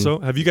 Also,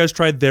 have you guys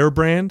tried their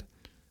brand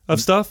of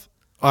stuff?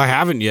 I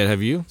haven't yet.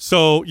 Have you?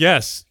 So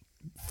yes,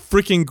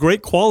 freaking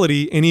great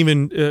quality and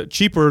even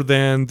cheaper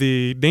than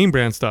the name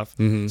brand stuff.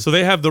 So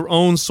they have their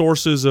own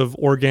sources of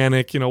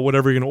organic,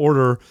 whatever you're going to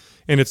order,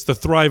 and it's the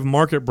Thrive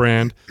Market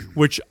brand,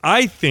 which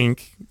I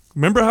think.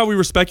 Remember how we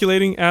were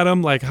speculating,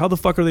 Adam? Like, how the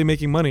fuck are they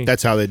making money?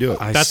 That's how they do it.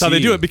 That's how they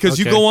do it, because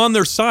you Okay. go on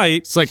their site.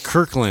 It's like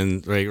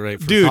Kirkland, right?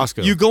 For Dude,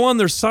 Costco. you go on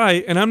their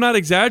site, and I'm not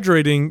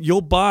exaggerating. You'll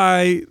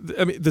buy,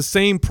 the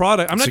same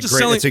product. I'm not just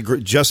selling.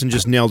 Justin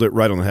just nailed it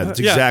right on the head. It's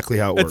exactly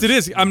how it works. It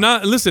is. I'm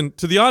not. Listen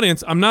to the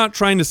audience. I'm not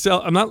trying to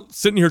sell. I'm not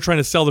sitting here trying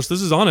to sell this.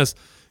 This is honest.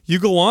 You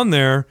go on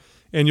there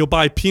and you'll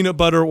buy peanut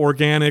butter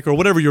organic or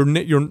whatever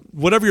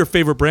whatever your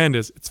favorite brand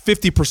is. It's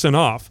 50%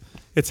 off.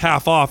 It's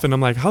half off, and I'm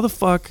like, how the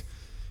fuck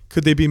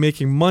could they be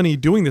making money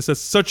doing this?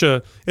 It's not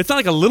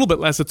like a little bit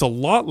less, it's a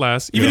lot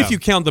less. Even if you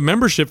count the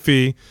membership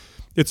fee,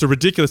 it's a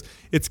ridiculous.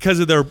 It's because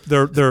of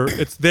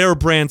it's their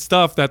brand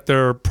stuff that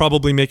they're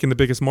probably making the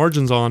biggest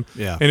margins on.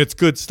 Yeah. And it's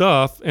good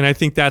stuff. And I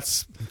think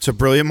it's a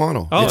brilliant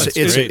model. Oh, it's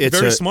great.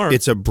 Very smart.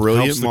 It's a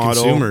brilliant Helps the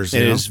model. consumers,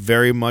 It is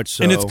very much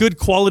so. and it's good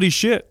quality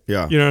shit.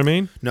 Yeah. You know what I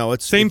mean? No,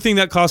 it's Same thing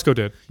that Costco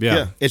did.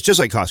 Yeah. It's just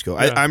like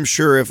Costco. Yeah. I'm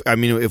sure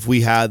if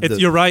we had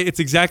You're right. It's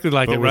exactly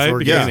like But it, with right?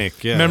 organic,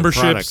 Because yeah,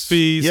 memberships, products.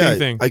 fees, same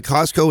thing. Like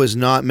Costco is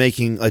not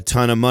making a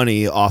ton of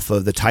money off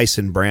of the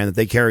Tyson brand that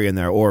they carry in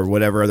there or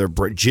whatever other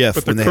Jif.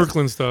 But the when they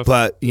Kirkland stuff.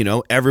 But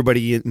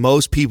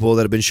most people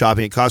that have been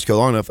shopping at Costco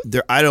long enough,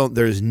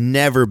 there's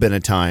never been a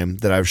time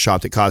that I've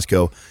shopped at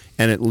Costco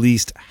and at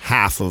least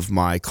half of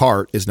my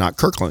cart is not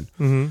Kirkland.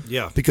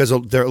 Yeah. Because a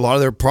lot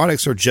of their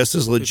products are just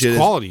as legit. It's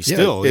quality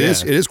still, It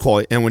yeah. is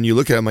quality. And when you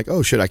look at it, I'm like,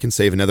 oh shit, I can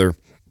save another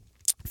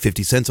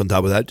 50 cents on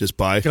top of that just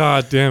by.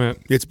 God damn it.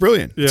 It's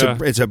brilliant. Yeah.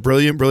 It's a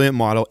brilliant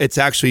model. It's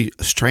actually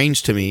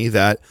strange to me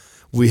that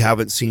we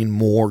haven't seen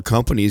more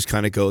companies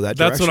kind of go that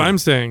direction. That's what I'm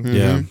saying.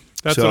 Yeah.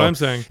 That's So, what I'm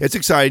saying. It's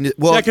exciting.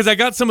 Well, Yeah, because I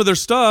got some of their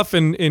stuff,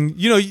 and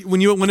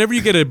whenever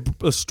you get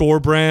a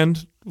store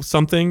brand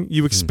something,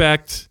 you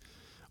expect,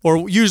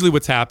 or usually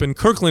what's happened.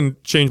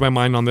 Kirkland changed my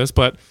mind on this,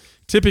 but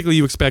typically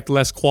you expect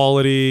less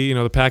quality.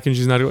 The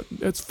packaging is not.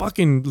 It's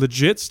fucking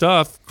legit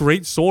stuff,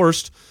 great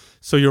sourced.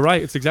 So you're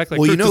right. It's exactly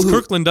like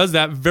Kirkland does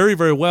that very,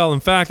 very well. In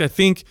fact, I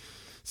think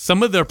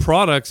some of their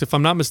products, if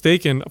I'm not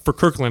mistaken, for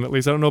Kirkland at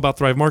least, I don't know about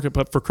Thrive Market,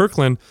 but for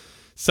Kirkland,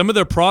 some of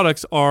their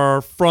products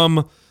are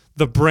from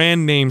the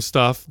brand name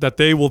stuff that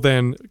they will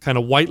then kind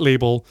of white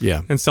label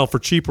and sell for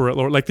cheaper.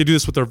 Like they do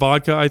this with their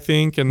vodka, I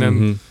think, and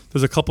then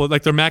there's a couple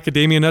like their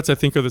macadamia nuts. I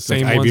think are the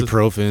same like ones.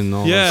 Ibuprofen.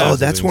 All Yeah. those oh,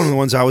 that's one of the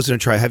ones I was going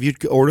to try. Have you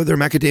ordered their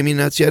macadamia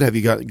nuts yet? Have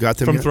you got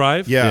them from yet?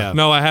 Thrive. Yeah.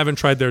 No, I haven't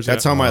tried theirs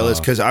That's yet. on my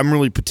list because I'm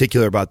really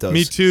particular about those.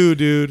 Me too,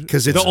 dude.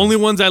 'Cause the it's- only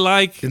ones I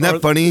like. Isn't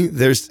that funny?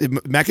 There's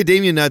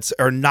macadamia nuts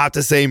are not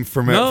the same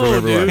for No,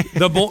 everyone. dude.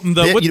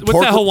 What's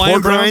pork, that Hawaiian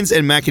pork brand? rinds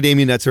and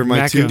macadamia nuts are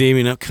my two.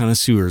 Macadamia nut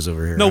connoisseurs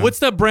over here. No, what's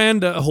that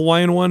brand?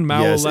 Hawaiian one?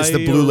 Mao Yes, it's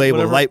the blue label,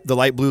 the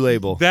light blue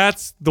label.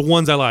 That's the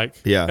ones I like.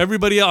 Yeah.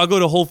 Everybody else, I'll go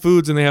to Whole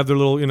Foods and they have their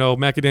little,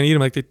 macadamia. Eat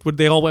them like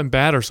they all went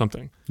bad or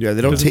something. Yeah,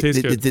 they don't Doesn't take.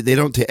 taste good. They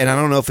don't take. And I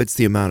don't know if it's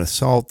the amount of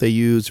salt they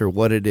use or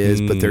what it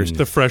is, but there's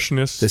The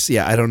freshness. this.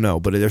 Yeah, I don't know,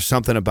 but there's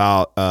something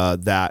about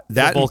that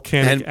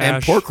volcanic and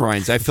ash. pork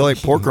rinds. I feel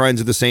like pork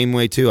rinds are the same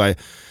way too. I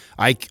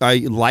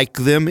like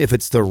them if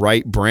it's the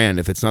right brand.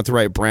 If it's not the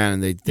right brand,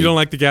 and they you don't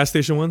like the gas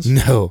station ones?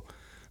 no.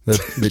 The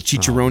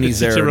chicharrones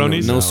there,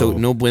 Chicharrones?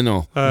 no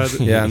bueno.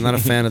 Yeah, I'm not a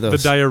fan of The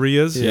those.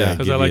 diarrheas, Yeah.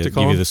 as I like to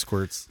call give you them. the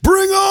squirts.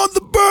 Bring on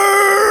the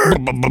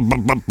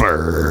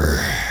bird!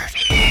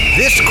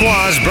 This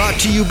Squaw's brought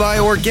to you by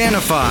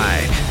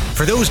Organifi.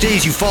 For those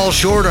days you fall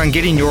short on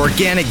getting your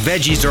organic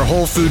veggies or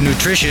whole food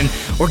nutrition,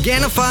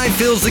 Organifi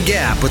fills the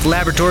gap with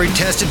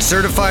laboratory-tested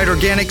certified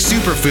organic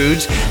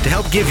superfoods to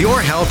help give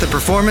your health and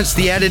performance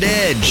the added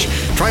edge.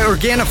 Try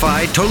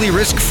Organifi totally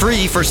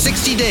risk-free for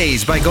 60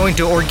 days by going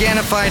to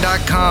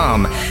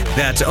Organifi.com.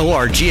 That's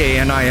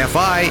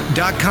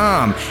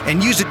ORGANIFI.com.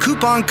 And use the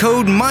coupon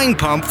code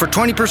MINDPUMP for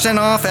 20%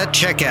 off at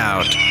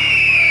checkout.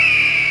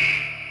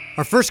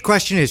 Our first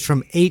question is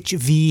from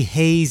HV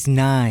Hayes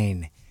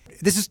 9.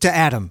 This is to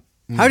Adam.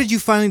 How did you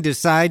finally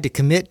decide to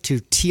commit to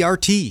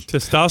TRT?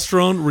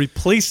 Testosterone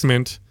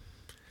replacement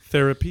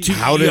therapy.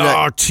 How did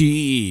I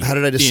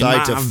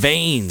decide to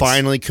veins?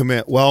 finally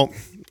commit? Well,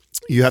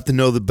 you have to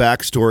know the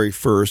backstory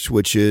first,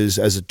 which is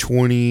as a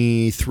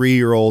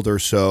 23-year-old or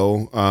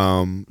so,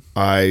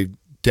 I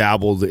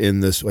dabbled in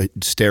this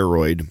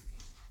steroid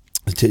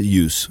to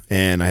use,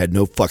 and I had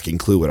no fucking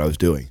clue what I was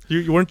doing.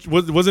 You weren't?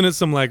 Wasn't it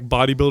some like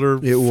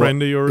bodybuilder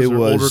friend of yours, or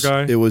older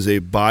guy? It was a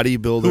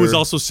bodybuilder who was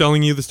also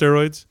selling you the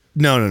steroids.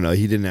 No,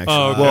 he didn't actually.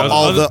 Oh, okay. Well,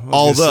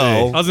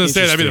 I was going to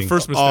say that'd be the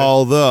first mistake.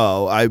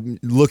 Although I'm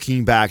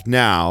looking back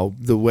now,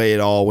 the way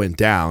it all went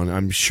down,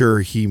 I'm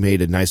sure he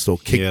made a nice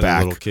little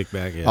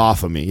kickback,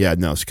 off of me. Yeah,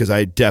 no, because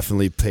I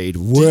definitely paid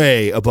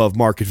way above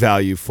market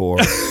value for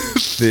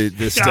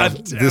the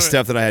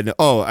stuff that I had.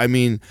 I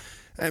mean,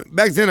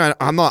 back then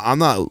I'm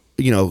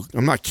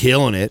not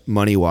killing it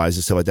money wise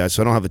and stuff like that.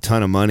 So I don't have a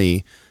ton of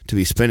money to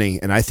be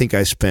spending, and I think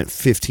I spent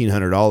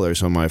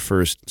 $1,500 on my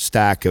first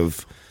stack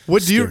of.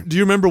 What do you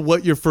remember?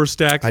 What your first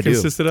stack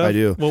consisted of? I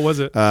do. What was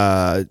it?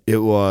 It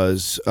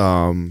was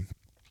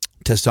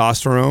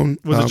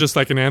testosterone. Was it just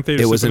like an Anthate?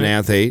 It was an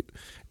Anthate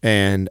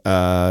and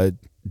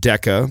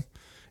Deca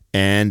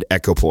and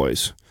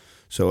Equipoise.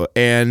 So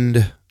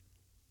and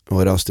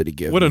what else did he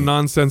give? What me? A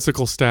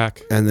nonsensical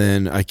stack. And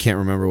then I can't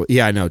remember what.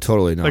 Yeah, I know,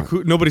 totally not.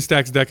 Like nobody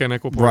stacks Deca and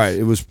Equipoise. Right.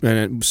 It was.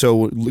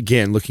 So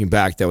again, looking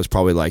back, that was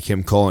probably like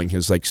him calling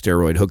his like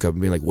steroid hookup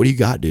and being like, "What do you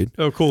got, dude?"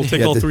 Oh, cool.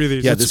 Take all three of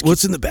these. Yeah.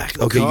 What's in the back?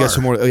 Okay, you got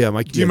some more. Oh yeah,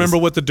 Mike. Do you remember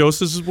what the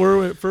doses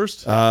were at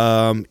first?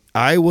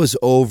 I was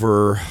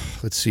over.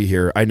 Let's see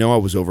here. I know I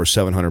was over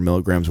 700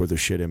 milligrams worth of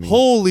shit in me.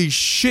 Holy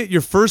shit!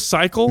 Your first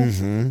cycle,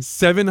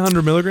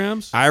 700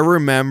 milligrams. I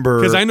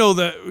remember because I know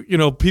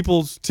that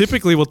people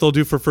typically what they'll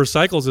do for first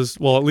cycles is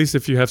at least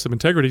if you have some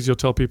integrities, you'll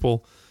tell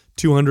people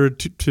 200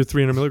 to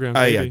 300 milligrams.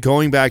 Yeah,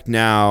 going back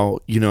now,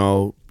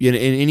 and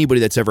anybody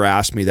that's ever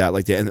asked me that,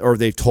 like, or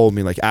they've told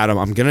me, like, Adam,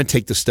 I'm going to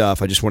take the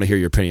stuff. I just want to hear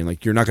your opinion.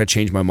 Like, you're not going to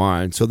change my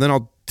mind. So then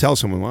I'll tell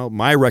someone, well,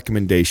 my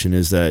recommendation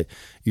is that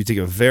you take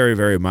a very,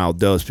 very mild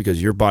dose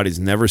because your body's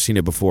never seen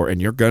it before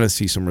and you're going to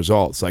see some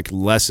results. Like,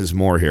 less is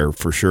more here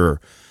for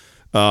sure.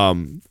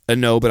 And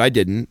no, but I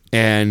didn't.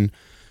 And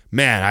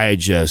man, I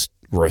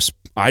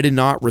did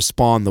not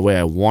respond the way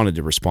I wanted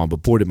to respond,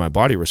 but boy, did my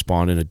body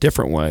respond in a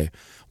different way.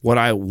 Why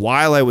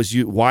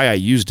I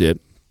used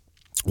it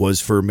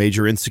was for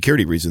major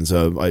insecurity reasons.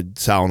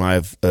 Sal and I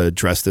have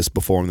addressed this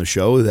before on the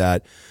show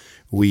that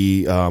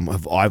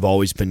I've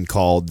always been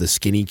called the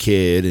skinny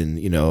kid and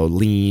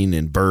lean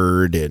and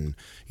bird and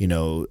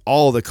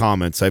all the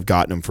comments I've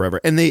gotten them forever.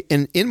 And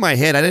in my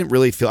head I didn't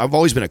really feel. I've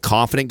always been a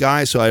confident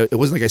guy, so it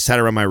wasn't like I sat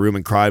around my room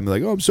and cried and be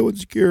like, oh, I'm so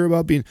insecure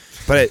about being.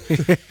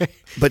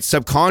 But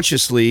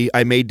subconsciously,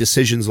 I made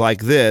decisions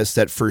like this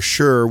that for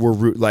sure were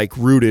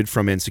rooted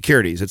from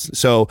insecurities.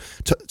 So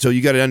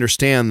you got to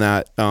understand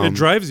that it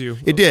drives you.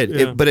 It did,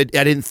 yeah.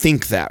 I didn't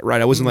think that.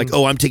 Right, I wasn't like,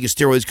 oh, I'm taking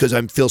steroids because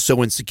I feel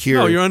so insecure.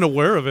 No, you're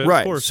unaware of it.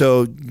 Right. Of course.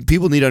 So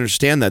people need to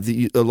understand that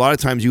a lot of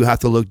times you have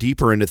to look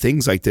deeper into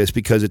things like this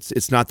because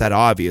it's not that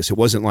obvious. It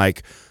wasn't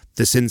like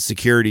this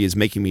insecurity is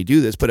making me do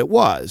this, but it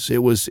was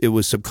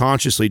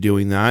subconsciously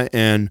doing that.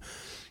 And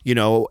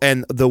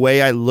and the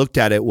way I looked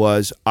at it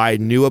was I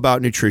knew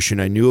about nutrition.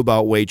 I knew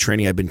about weight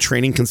training. I've been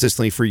training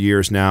consistently for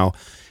years now,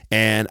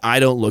 and I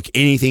don't look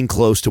anything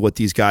close to what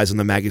these guys in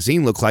the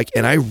magazine look like.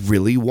 And I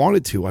really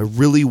wanted to. I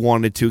really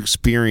wanted to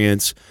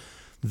experience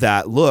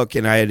that look,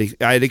 and I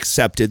had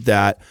accepted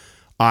that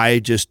I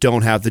just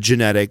don't have the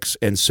genetics.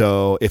 And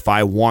so if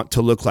I want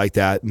to look like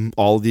that,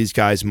 all of these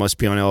guys must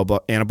be on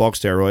anabolic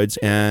steroids,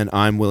 and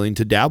I'm willing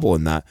to dabble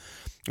in that.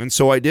 And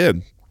so I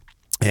did.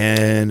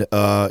 And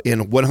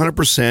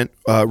 100%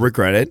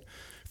 regret it.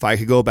 If I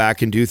could go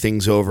back and do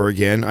things over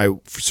again, I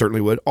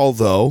certainly would,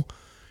 although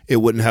it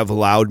wouldn't have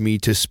allowed me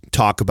to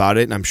talk about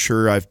it. And I'm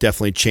sure I've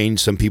definitely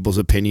changed some people's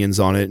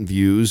opinions on it and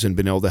views and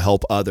been able to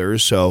help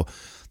others. So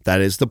that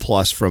is the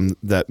plus from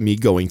that, me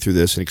going through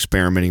this and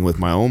experimenting with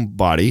my own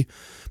body.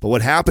 But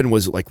what happened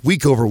was, like,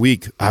 week over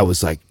week, I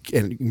was like,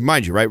 and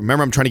mind you, right?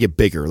 Remember, I'm trying to get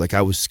bigger. Like,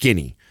 I was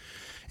skinny.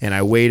 And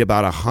I weighed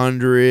about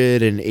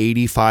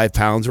 185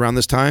 pounds around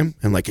this time.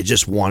 And like, I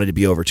just wanted to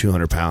be over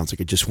 200 pounds. Like,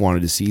 I just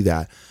wanted to see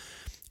that.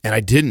 And I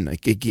didn't.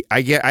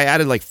 I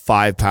added like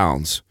 5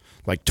 pounds,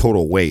 like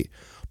total weight.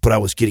 But I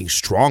was getting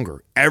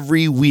stronger.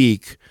 Every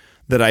week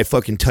that I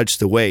fucking touched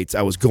the weights,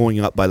 I was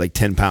going up by like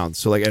 10 pounds.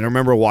 So like, I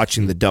remember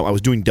watching I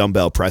was doing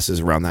dumbbell presses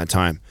around that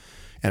time.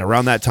 And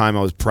around that time,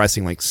 I was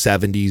pressing like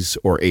 70s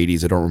or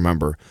 80s. I don't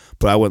remember.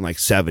 But I went like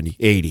 70,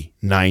 80,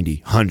 90,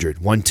 100,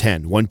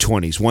 110,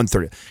 120s,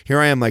 130.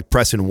 Here I am like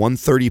pressing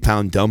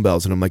 130-pound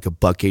dumbbells, and I'm like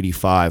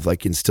 $185,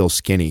 like, and still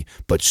skinny,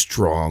 but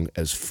strong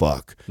as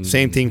fuck. Mm-hmm.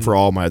 Same thing for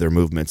all my other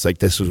movements. Like,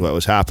 this was what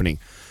was happening.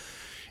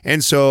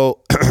 And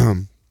so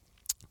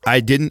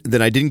I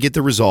didn't get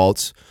the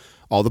results.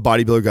 All the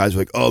bodybuilder guys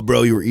were like, oh,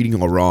 bro, you were eating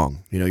all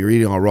wrong. You're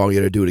eating all wrong. You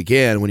got to do it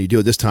again. When you do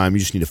it this time, you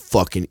just need to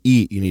fucking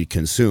eat. You need to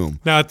consume.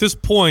 Now, at this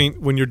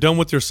point, when you're done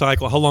with your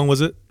cycle, how long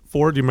was it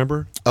for? Do you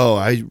remember? Oh,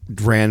 I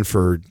ran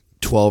for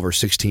 12 or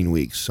 16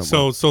 weeks.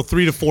 So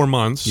 3 to 4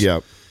 months.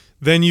 Yeah.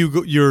 Then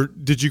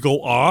did you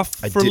go off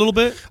for a little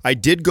bit? I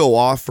did go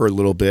off for a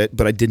little bit,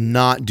 but I did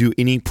not do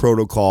any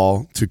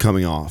protocol to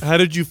coming off. How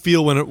did you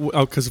feel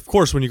because of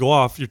course, when you go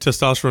off, your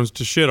testosterone's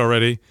to shit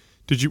already.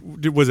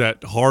 Was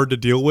that hard to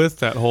deal with,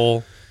 that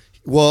whole?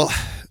 Well,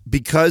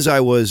 because I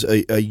was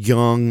a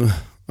young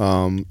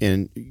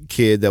and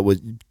kid that was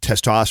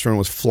testosterone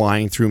was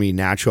flying through me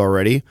natural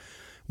already.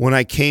 When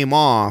I came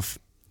off,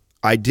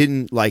 I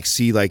didn't like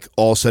see like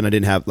all of a sudden I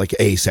didn't have like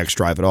a sex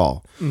drive at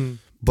all.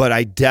 But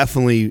I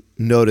definitely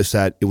noticed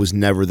that it was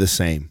never the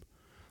same.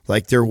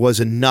 Like there was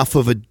enough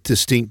of a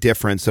distinct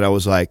difference that I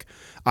was like,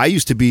 I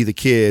used to be the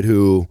kid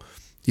who,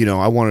 you know,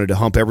 I wanted to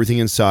hump everything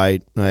in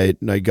sight. I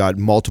got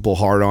multiple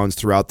hard-ons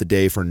throughout the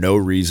day for no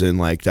reason.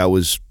 Like that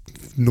was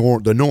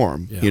the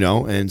norm, you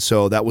know? And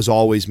so that was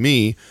always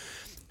me.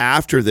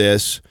 After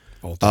this,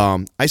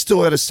 I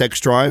still had a sex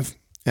drive.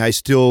 I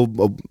still,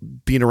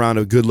 being around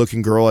a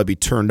good-looking girl, I'd be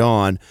turned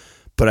on,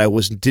 but I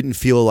didn't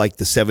feel like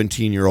the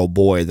 17-year-old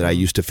boy that I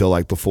used to feel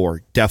like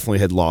before. Definitely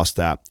had lost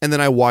that. And then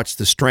I watched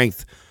the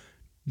strength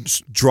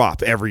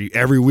drop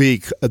every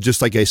week,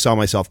 just like I saw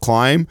myself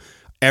climb.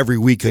 Every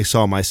week I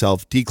saw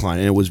myself decline,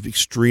 and it was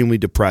extremely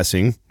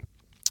depressing.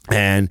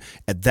 And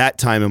at that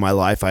time in my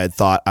life, I had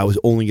thought I was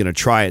only going to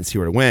try it and see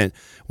where it went.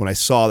 When I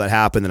saw that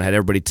happen, then I had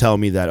everybody tell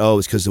me that, oh,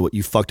 it's because of what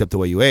you fucked up the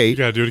way you ate. You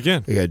got to do it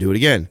again. You got to do it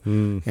again.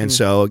 And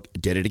so I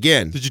did it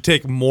again. Did you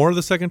take more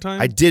the second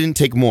time? I didn't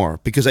take more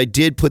because I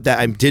did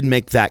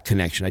make that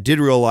connection. I did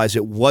realize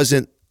I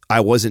wasn't,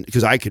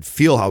 because I could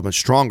feel how much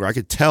stronger. I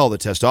could tell the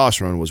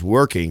testosterone was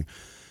working,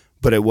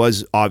 but it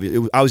was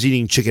obvious. I was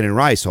eating chicken and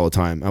rice all the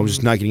time. I was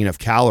just not getting enough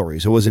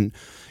calories. It wasn't,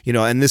 you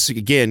know, and this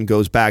again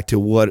goes back to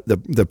what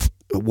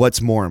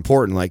what's more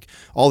important. Like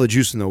all the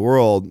juice in the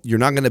world, you're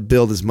not going to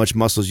build as much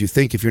muscle as you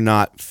think if you're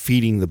not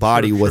feeding the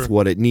body with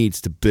what it needs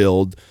to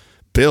build,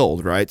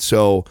 right?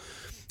 So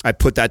I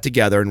put that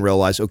together and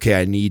realized, okay,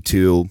 I need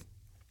to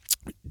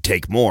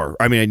take more.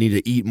 I mean, I need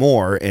to eat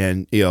more,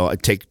 and you know, I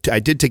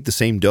did take the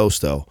same dose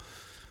though,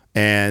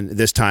 and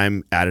this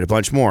time added a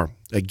bunch more.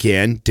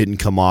 Again, didn't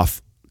come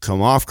off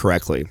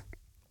correctly.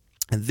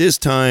 And this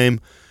time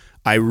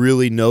I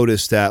really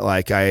noticed that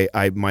like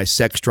my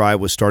sex drive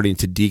was starting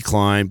to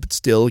decline, but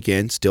still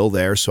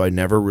there. So I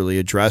never really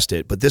addressed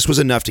it, but this was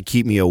enough to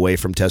keep me away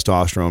from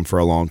testosterone for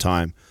a long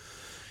time.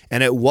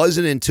 And it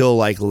wasn't until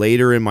like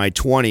later in my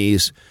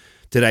 20s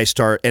did I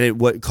start, and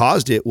what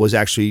caused it was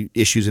actually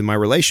issues in my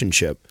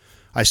relationship.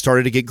 I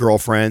started to get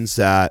girlfriends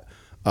that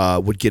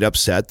would get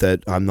upset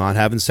that I'm not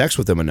having sex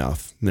with them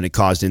enough. And then it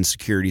caused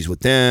insecurities with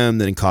them.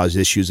 Then it caused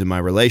issues in my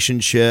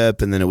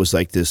relationship. And then it was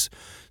like this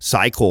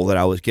cycle that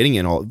I was getting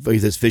in,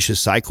 this vicious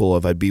cycle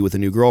of I'd be with a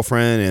new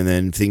girlfriend and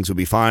then things would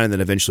be fine. And then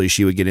eventually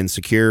she would get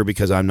insecure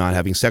because I'm not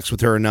having sex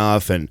with her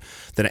enough. And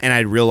I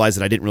realized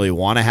that I didn't really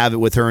want to have it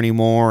with her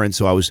anymore. And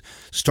so I was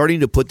starting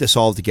to put this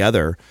all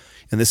together.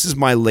 And this is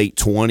my late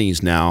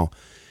 20s now.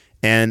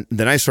 And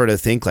then I started to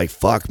think like,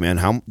 fuck, man,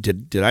 how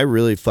did I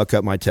really fuck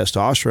up my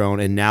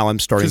testosterone? And now I'm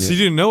starting to... Because you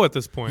didn't know at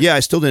this point. Yeah, I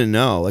still didn't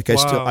know. Like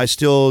I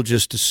still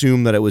just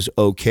assumed that it was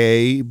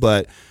okay,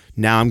 but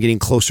now I'm getting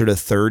closer to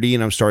 30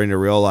 and I'm starting to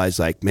realize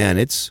like, man,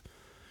 it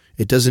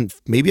doesn't,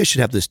 maybe I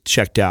should have this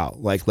checked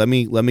out. Like, let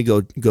me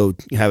go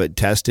have it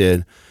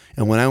tested.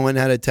 And when I went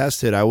and had it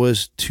tested, I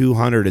was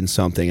 200 and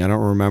something. I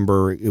don't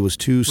remember. It was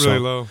really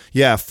low.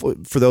 Yeah. For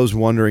those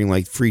wondering,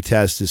 like free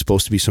test is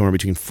supposed to be somewhere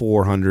between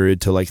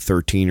 400 to like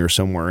 13 or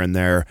somewhere in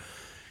there.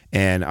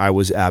 And I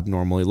was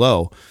abnormally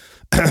low.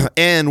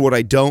 And what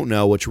I don't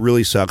know, which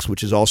really sucks,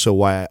 which is also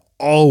why I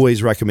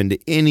always recommend to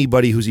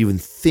anybody who's even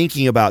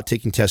thinking about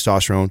taking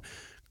testosterone,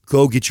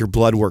 go get your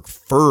blood work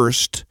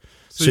first.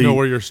 So you know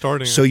where you're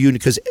starting. So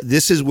because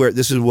this is what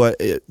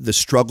the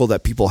struggle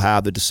that people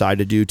have that decide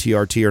to do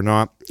TRT or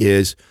not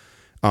is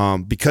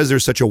because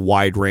there's such a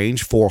wide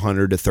range,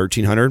 400 to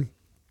 1300.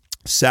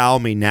 Sal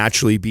may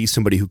naturally be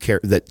somebody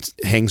that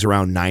hangs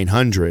around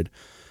 900.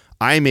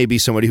 I may be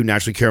somebody who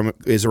naturally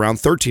is around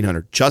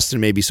 1300.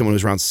 Justin may be someone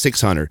who's around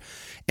 600.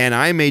 And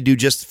I may do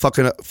just fuck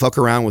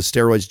around with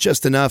steroids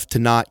just enough to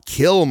not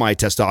kill my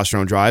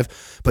testosterone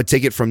drive, but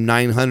take it from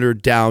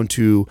 900 down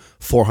to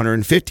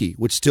 450,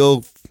 which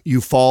still you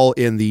fall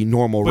in the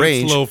normal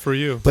range. It's low for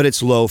you. But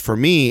it's low for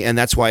me. And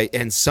that's why,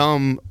 and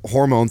some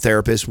hormone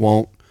therapists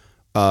won't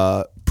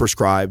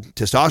prescribe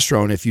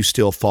testosterone if you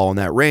still fall in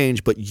that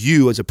range, but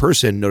you as a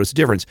person notice a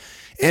difference.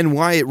 And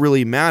why it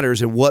really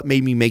matters and what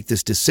made me make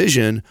this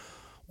decision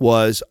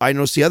was I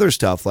noticed the other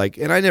stuff, like,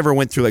 and I never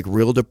went through like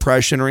real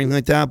depression or anything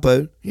like that,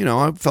 but you know,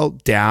 I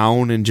felt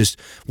down and just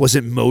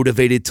wasn't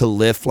motivated to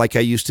lift like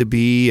I used to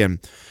be. And,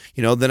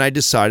 you know, then I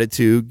decided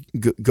to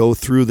go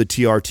through the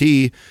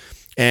TRT.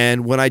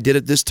 And when I did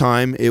it this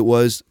time, it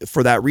was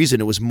for that reason.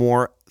 It was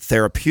more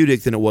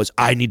therapeutic than it was,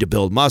 I need to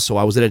build muscle.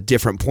 I was at a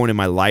different point in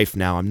my life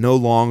now. I'm no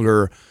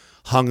longer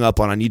hung up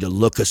on I need to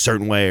look a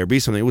certain way or be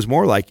something. It was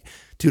more like,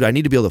 dude, I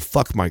need to be able to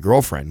fuck my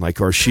girlfriend, like,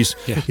 or she's,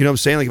 you know what I'm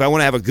saying? Like, if I want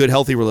to have a good,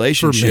 healthy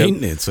relationship, for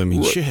maintenance, I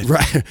mean, shit,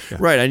 right, yeah.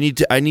 Right.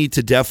 I need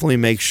to definitely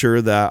make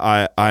sure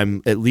that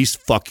I'm at least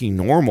fucking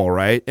normal,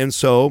 right? And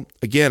so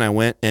again, I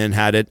went and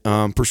had it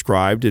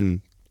prescribed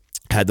and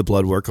had the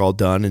blood work all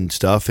done and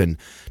stuff, and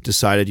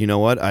decided, you know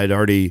what, I'd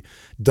already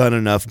done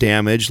enough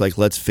damage. Like,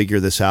 let's figure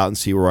this out and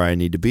see where I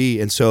need to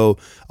be. And so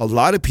a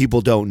lot of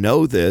people don't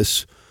know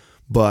this,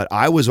 but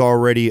I was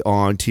already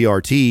on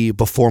TRT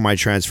before my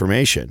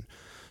transformation.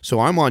 So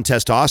I'm on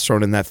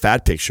testosterone in that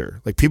fat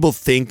picture. Like people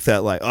think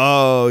that like,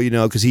 oh,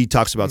 because he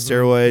talks about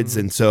steroids,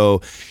 and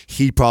so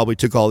he probably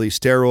took all these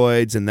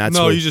steroids, and that's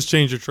you just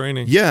change your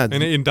training. Yeah,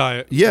 and in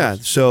diet. Yeah,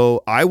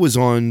 so I was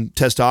on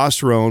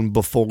testosterone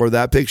before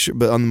that picture,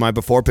 but on my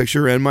before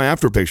picture and my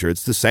after picture,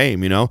 it's the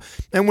same,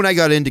 And when I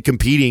got into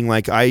competing,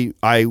 like I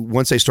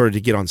once I started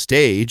to get on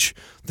stage,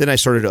 then I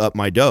started to up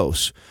my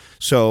dose.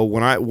 So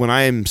when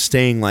I am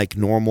staying like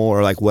normal,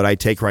 or like what I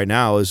take right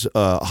now is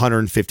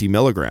 150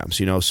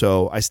 milligrams,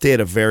 so I stay at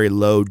a very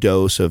low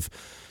dose of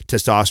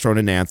testosterone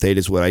and anthate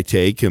is what I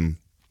take, and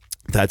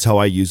that's how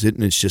I use it.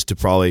 And it's just to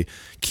probably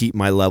keep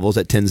my levels.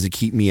 That tends to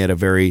keep me at a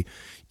very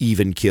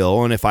even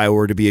kill. And if I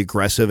were to be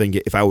aggressive and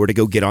if I were to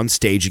go get on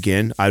stage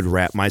again, I'd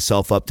wrap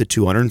myself up to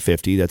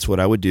 250. That's what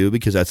I would do,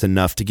 because that's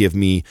enough to give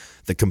me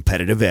the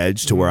competitive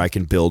edge to where I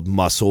can build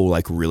muscle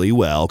like really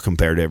well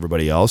compared to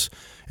everybody else.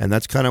 And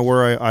that's kind of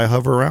where I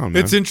hover around.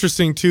 It's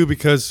interesting too,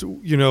 because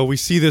we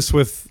see this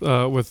with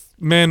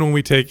men when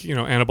we take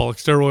anabolic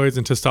steroids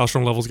and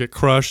testosterone levels get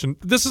crushed, and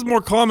this is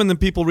more common than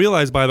people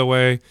realize. By the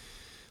way,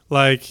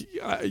 like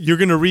you're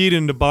going to read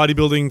into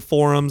bodybuilding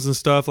forums and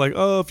stuff like,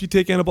 oh, if you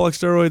take anabolic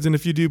steroids and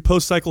if you do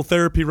post-cycle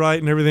therapy right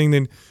and everything,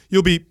 then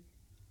you'll be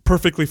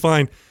perfectly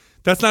fine.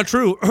 That's not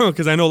true,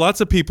 because I know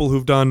lots of people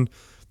who've done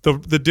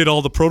did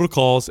all the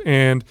protocols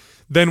and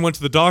then went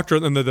to the doctor,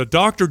 and then the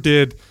doctor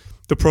did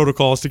the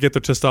protocols to get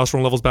their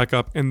testosterone levels back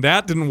up, and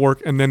that didn't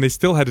work, and then they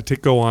still had to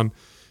go on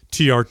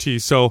TRT.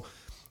 So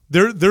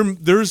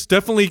there's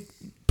definitely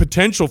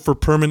potential for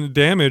permanent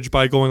damage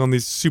by going on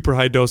these super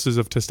high doses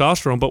of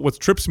testosterone. But what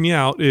trips me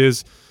out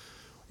is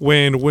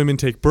when women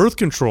take birth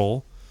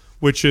control,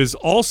 which is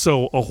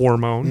also a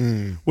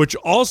hormone, which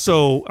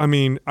also,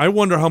 I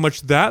wonder how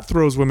much that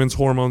throws women's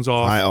hormones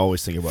off. I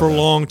always think about for that. a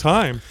long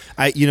time.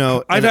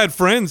 I've had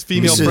friends,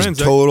 female friends. This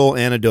is total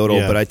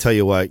anecdotal, but I tell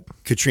you what,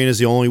 Katrina's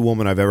the only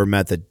woman I've ever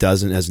met that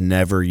has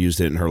never used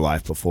it in her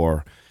life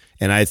before.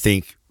 And I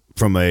think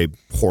from a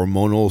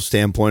hormonal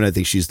standpoint, I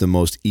think she's the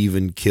most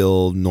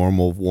even-killed,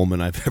 normal woman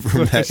I've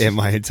ever met in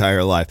my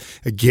entire life.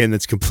 Again,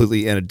 that's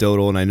completely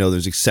anecdotal, and I know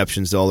there's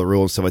exceptions to all the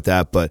rules and stuff like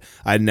that, but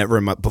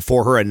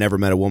before her, I'd never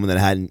met a woman that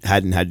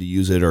hadn't had to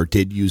use it or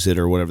did use it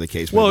or whatever the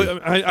case may be. Well,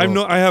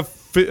 I have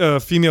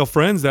female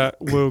friends that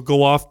will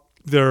go off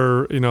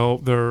their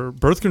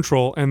birth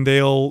control, and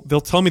they'll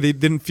tell me they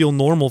didn't feel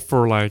normal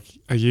for like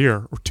a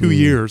year or 2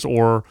 years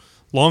or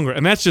longer,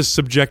 and that's just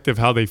subjective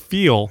how they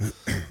feel.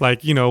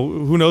 Like,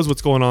 who knows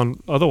what's going on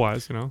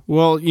otherwise,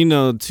 Well,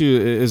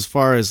 too, as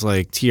far as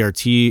like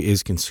TRT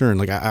is concerned,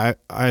 like I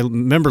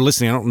remember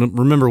listening, I don't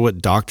remember what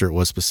doctor it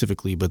was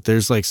specifically, but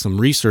there's like some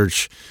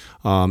research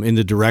in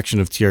the direction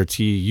of TRT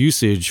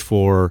usage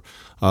for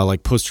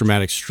like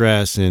post-traumatic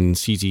stress and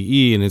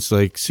CTE, and it's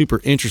like super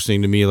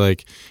interesting to me,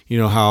 like,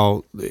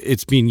 how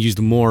it's being used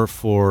more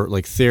for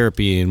like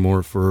therapy and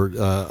more for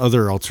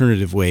other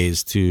alternative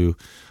ways to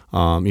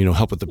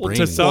help with the brain.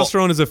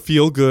 Testosterone is a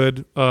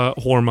feel-good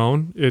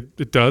hormone.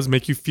 It does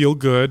make you feel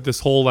good. This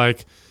whole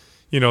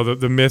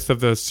the myth of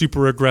the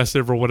super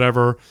aggressive or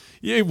whatever.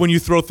 When you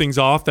throw things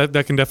off, that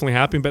can definitely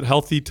happen. But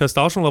healthy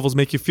testosterone levels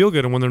make you feel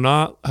good, and when they're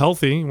not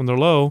healthy, when they're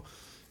low,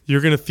 you're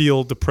going to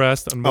feel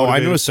depressed.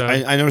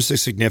 Unmotivated. I notice a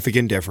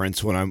significant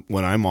difference when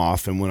I'm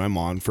off and when I'm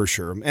on, for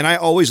sure. And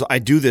I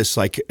do this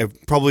like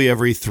probably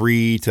every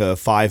 3 to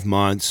 5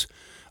 months.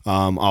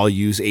 I'll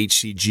use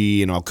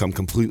HCG and I'll come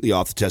completely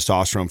off the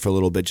testosterone for a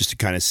little bit just to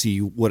kind of see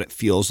what it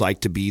feels like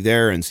to be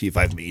there and see if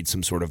I've made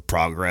some sort of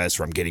progress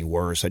or I'm getting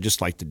worse. I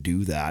just like to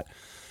do that.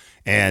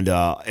 And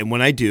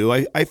when I do,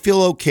 I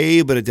feel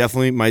okay, but it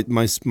definitely my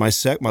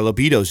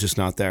libido is just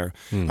not there.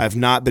 I've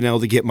not been able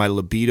to get my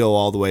libido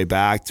all the way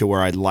back to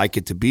where I'd like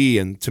it to be,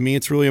 and to me,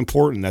 it's really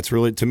important.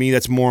 To me,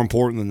 that's more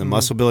important than the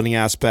muscle building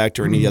aspect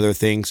or any other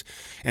things.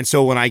 And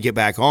so when I get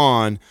back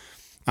on,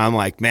 I'm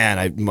like,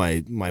 man,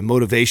 my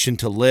motivation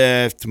to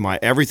lift, my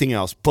everything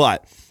else.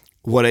 But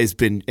what has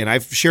been, and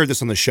I've shared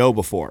this on the show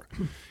before,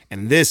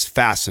 and this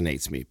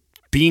fascinates me,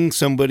 being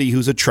somebody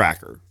who's a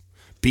tracker,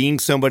 being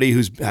somebody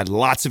who's had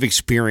lots of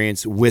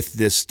experience with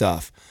this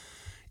stuff,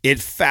 it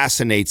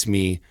fascinates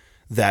me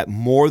that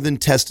more than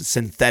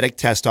synthetic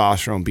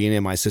testosterone being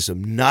in my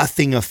system,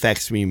 nothing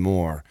affects me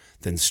more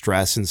than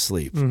stress and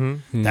sleep.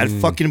 That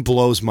fucking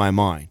blows my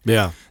mind.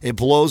 Yeah. It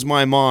blows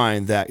my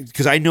mind that,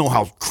 because I know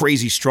how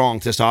crazy strong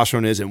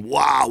testosterone is, and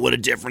wow, what a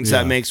difference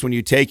that makes when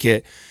you take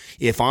it.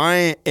 If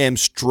I am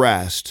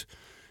stressed,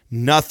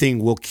 nothing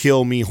will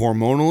kill me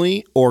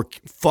hormonally or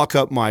fuck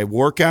up my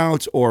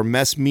workouts or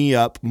mess me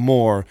up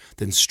more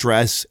than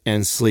stress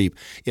and sleep.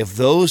 If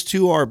those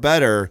two are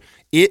better,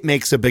 it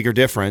makes a bigger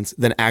difference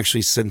than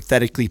actually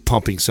synthetically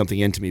pumping something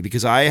into me,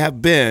 because I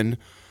have been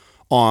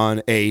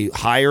on a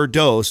higher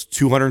dose,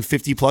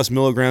 250 plus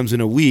milligrams in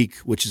a week,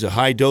 which is a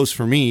high dose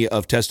for me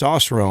of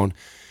testosterone,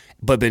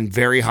 but been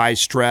very high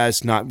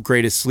stress, not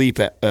great at sleep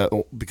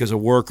because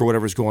of work or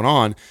whatever's going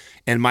on.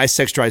 And my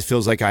sex drive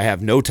feels like I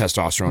have no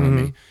testosterone in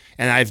me.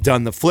 And I've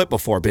done the flip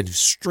before, been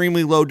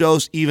extremely low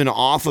dose, even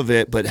off of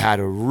it, but had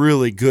a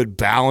really good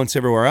balance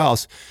everywhere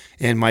else.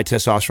 And my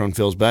testosterone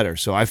feels better.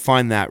 So I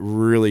find that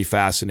really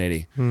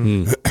fascinating.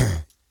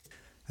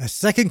 A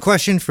second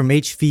question from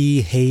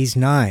HV Hayes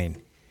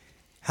 9.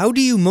 How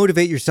do you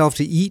motivate yourself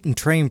to eat and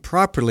train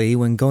properly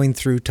when going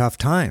through tough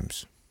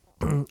times?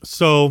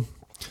 So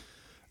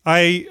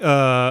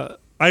I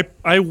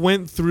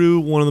went through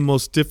one of the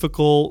most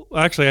difficult,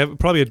 actually, I have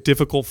probably a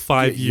difficult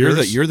 5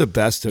 years. You're the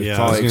best to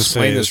probably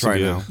explain this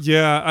right now.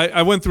 Yeah,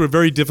 I went through a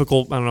very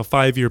difficult,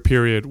 5-year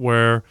period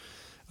where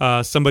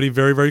somebody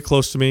very, very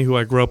close to me who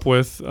I grew up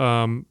with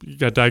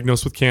got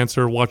diagnosed with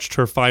cancer, watched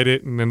her fight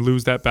it and then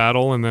lose that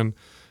battle. And then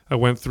I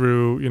went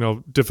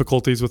through,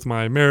 difficulties with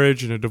my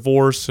marriage and a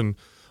divorce, and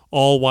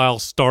all while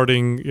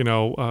starting,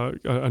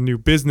 a new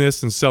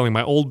business and selling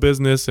my old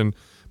business and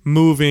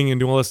moving and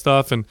doing all this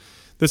stuff. And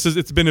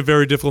it's been a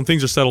very difficult.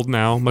 Things are settled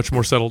now, much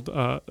more settled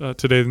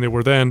today than they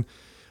were then.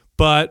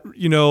 But,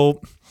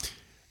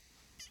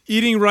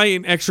 eating right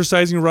and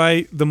exercising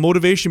right, the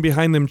motivation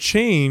behind them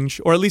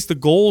change, or at least the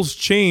goals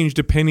change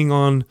depending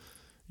on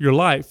your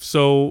life.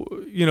 So,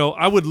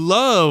 I would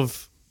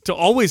love to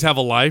always have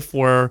a life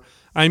where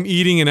I'm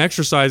eating and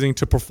exercising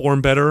to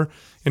perform better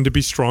and to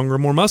be stronger,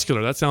 more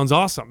muscular. That sounds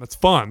awesome. That's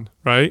fun,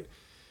 right?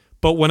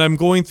 But when I'm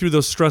going through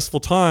those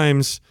stressful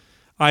times,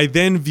 I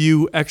then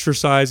view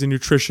exercise and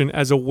nutrition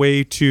as a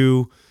way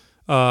to,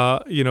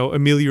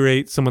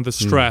 ameliorate some of the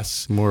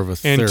stress. More of a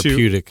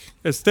therapeutic.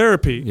 As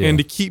therapy, and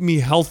to keep me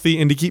healthy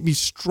and to keep me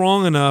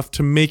strong enough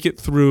to make it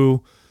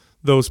through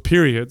those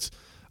periods.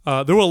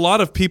 There were a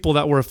lot of people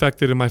that were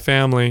affected in my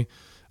family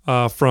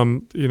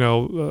from,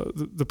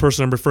 the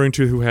person I'm referring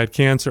to who had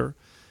cancer.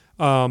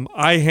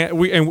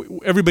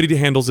 Everybody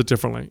handles it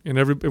differently,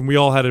 and we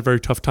all had a very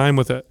tough time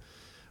with it.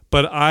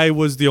 But I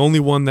was the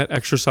only one that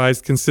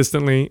exercised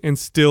consistently and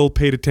still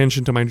paid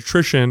attention to my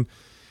nutrition.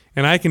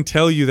 And I can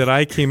tell you that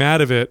I came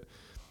out of it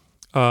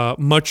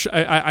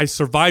I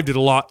survived it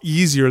a lot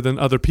easier than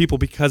other people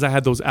because I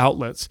had those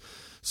outlets.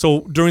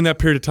 So during that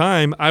period of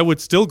time, I would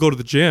still go to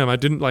the gym. I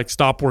didn't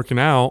stop working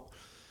out.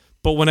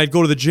 But when I'd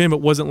go to the gym,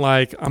 it wasn't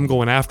like I'm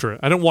going after it.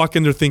 I didn't walk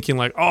in there thinking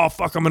oh,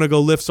 fuck, I'm going to go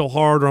lift so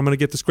hard or I'm going to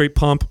get this great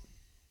pump.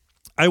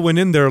 I went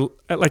in there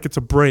like it's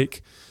a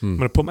break. I'm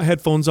going to put my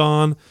headphones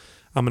on.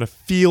 I'm going to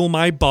feel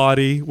my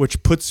body,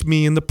 which puts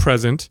me in the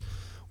present,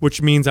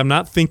 which means I'm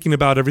not thinking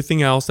about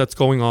everything else that's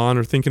going on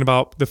or thinking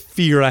about the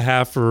fear I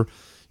have for,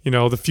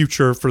 the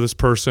future for this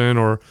person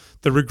or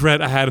the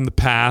regret I had in the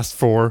past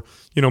for,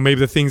 maybe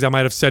the things I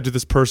might have said to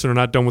this person or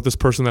not done with this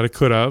person that I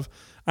could have.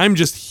 I'm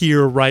just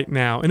here right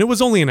now. And it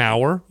was only an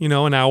hour,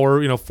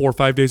 4 or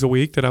 5 days a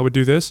week that I would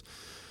do this.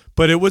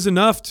 But it was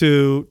enough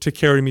to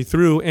carry me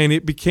through. And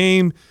it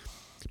became,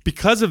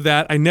 because of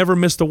that, I never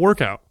missed a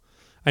workout.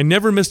 I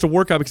never missed a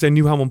workout because I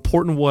knew how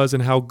important it was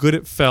and how good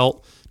it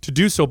felt to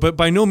do so. But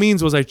by no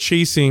means was I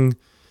chasing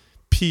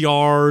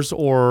PRs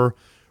or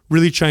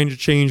really trying to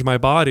change my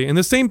body. And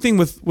the same thing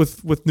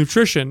with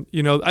nutrition.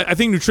 I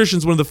think nutrition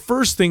is one of the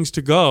first things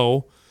to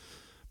go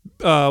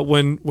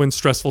when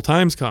stressful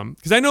times come.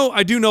 Because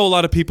I do know a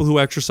lot of people who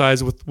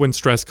exercise when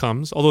stress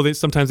comes, although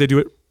sometimes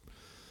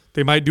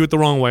they might do it the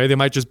wrong way. They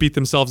might just beat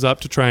themselves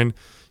up to try and,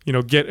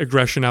 get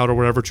aggression out or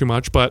whatever too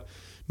much. But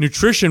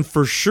nutrition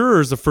for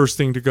sure is the first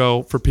thing to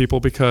go for people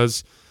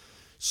because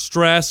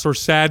stress or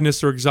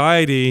sadness or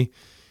anxiety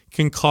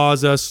can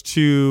cause us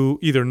to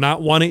either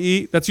not want to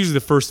eat. That's usually the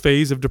first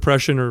phase of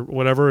depression or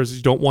whatever, is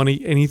you don't want to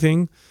eat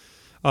anything.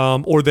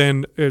 Or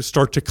then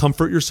start to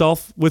comfort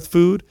yourself with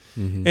food.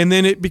 Mm-hmm. And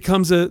then it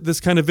becomes this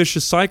kind of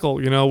vicious cycle,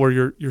 where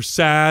you're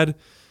sad,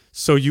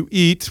 so you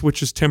eat,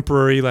 which is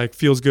temporary,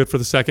 feels good for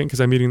the second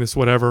because I'm eating this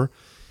whatever.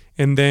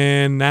 And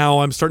then now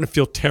I'm starting to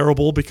feel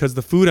terrible because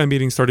the food I'm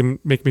eating started to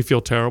make me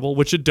feel terrible,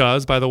 which it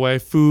does, by the way.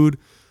 Food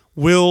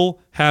will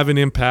have an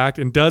impact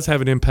and does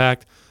have an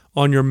impact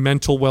on your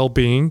mental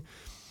well-being.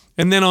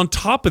 And then on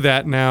top of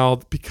that now,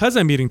 because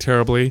I'm eating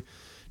terribly,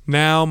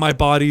 now my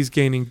body's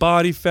gaining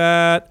body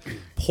fat,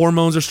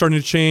 hormones are starting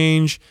to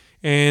change,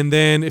 and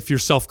then if you're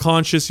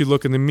self-conscious, you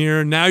look in the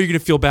mirror, now you're going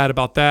to feel bad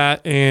about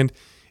that, and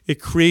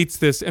it creates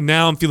this, and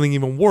now I'm feeling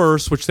even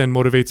worse, which then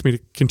motivates me to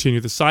continue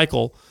the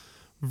cycle,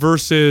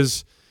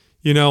 versus,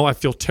 I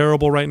feel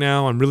terrible right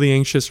now, I'm really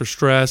anxious or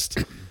stressed,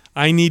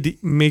 I need to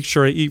make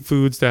sure I eat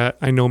foods that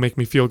I know make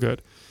me feel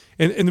good.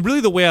 And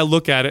really the way I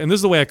look at it, and this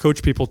is the way I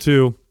coach people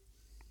too,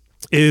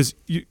 is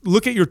you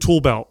look at your tool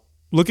belt.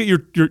 Look at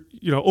your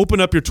open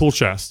up your tool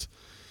chest.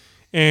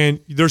 And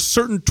there's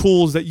certain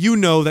tools that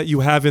that you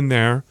have in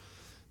there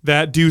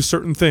that do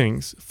certain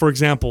things. For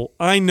example,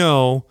 I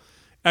know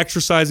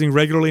exercising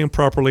regularly and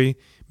properly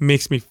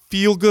makes me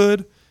feel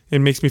good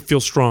and makes me feel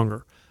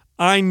stronger.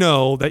 I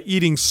know that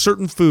eating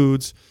certain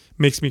foods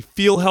makes me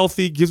feel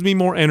healthy, gives me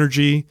more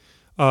energy,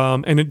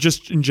 and it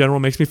just in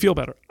general makes me feel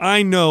better.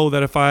 I know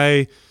that if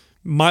I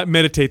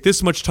meditate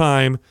this much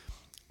time,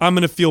 I'm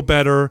going to feel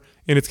better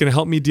and it's going to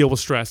help me deal with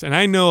stress. And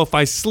I know if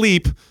I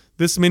sleep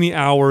this many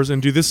hours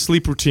and do this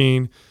sleep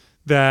routine,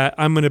 that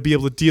I'm going to be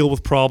able to deal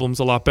with problems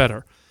a lot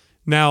better.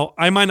 Now,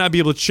 I might not be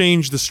able to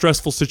change the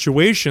stressful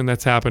situation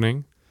that's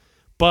happening,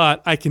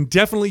 but I can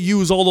definitely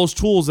use all those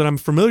tools that I'm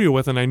familiar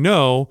with and I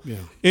know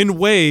in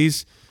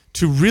ways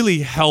to really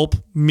help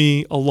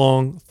me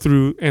along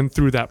through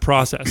that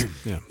process.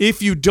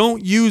 If you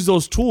don't use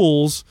those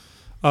tools,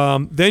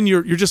 then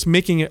you're just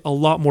making it a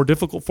lot more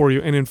difficult for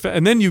you,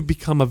 and then you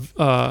become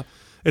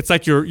it's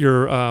like you're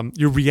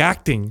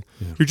reacting.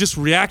 You're just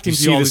reacting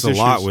to all these issues. You see this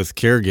a lot with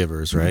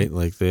caregivers, right?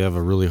 Like they have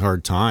a really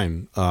hard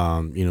time,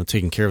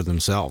 taking care of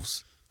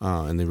themselves,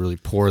 and they really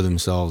pour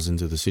themselves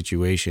into the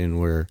situation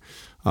where,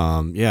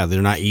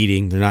 they're not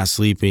eating, they're not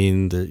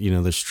sleeping,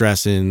 they're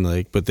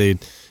stressing, but they,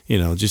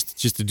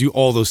 just to do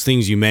all those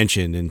things you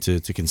mentioned and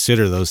to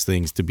consider those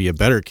things to be a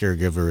better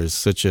caregiver is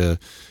such a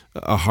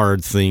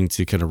hard thing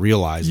to kind of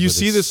realize. You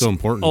see this so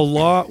important a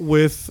lot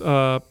with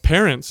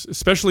parents,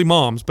 especially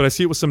moms, but I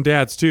see it with some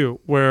dads too,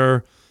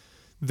 where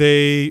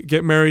they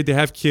get married, they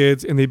have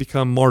kids, and they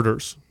become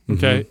martyrs.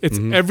 Okay,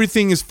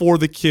 everything is for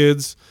the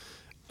kids.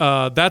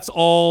 That's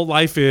all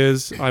life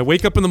is. I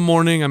wake up in the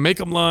morning, I make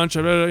them lunch,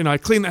 I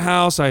clean the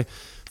house, I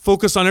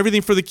focus on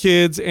everything for the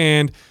kids,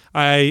 and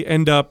I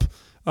end up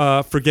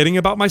forgetting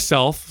about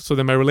myself. So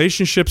then my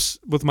relationships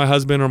with my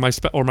husband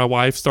or my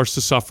wife starts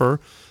to suffer.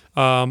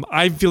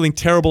 I'm feeling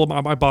terrible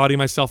about my body,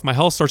 myself. My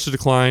health starts to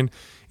decline,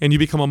 and you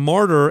become a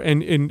martyr.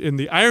 And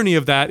the irony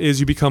of that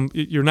is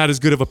you're not as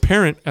good of a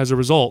parent as a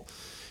result.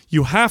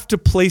 You have to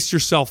place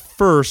yourself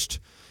first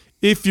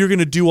if you're going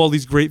to do all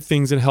these great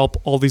things and help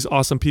all these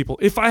awesome people.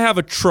 If I have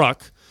a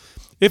truck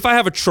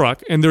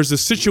and there's a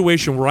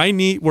situation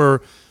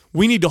where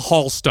we need to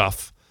haul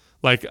stuff,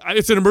 like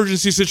it's an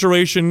emergency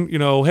situation,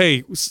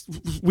 hey,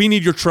 we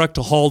need your truck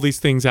to haul these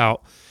things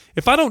out.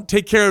 If I don't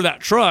take care of that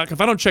truck,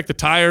 if I don't check the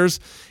tires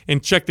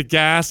and check the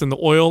gas and the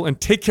oil and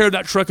take care of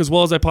that truck as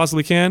well as I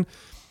possibly can,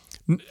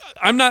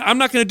 I'm not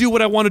going to do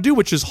what I want to do,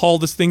 which is haul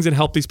these things and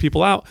help these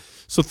people out.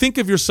 So think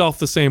of yourself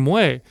the same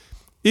way.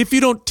 If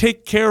you don't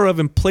take care of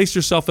and place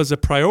yourself as a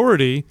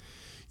priority,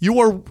 you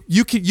will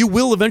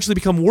eventually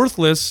become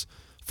worthless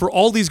for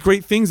all these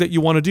great things that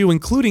you want to do,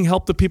 including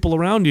help the people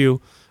around you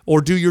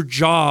or do your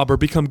job or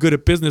become good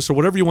at business or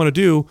whatever you want to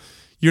do.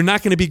 You're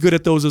not going to be good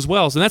at those as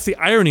well. So that's the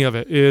irony of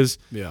it is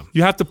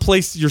you have to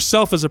place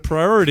yourself as a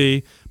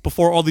priority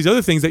before all these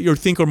other things that you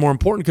think are more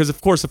important. Because, of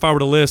course, if I were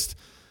to list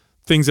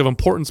things of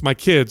importance, my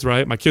kids,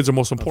 right? My kids are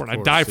most important.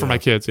 I die for my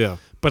kids. Yeah.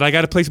 But I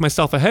got to place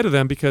myself ahead of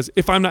them because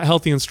if I'm not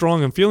healthy and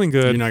strong and feeling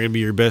good, you're not going to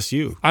be your best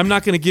you. I'm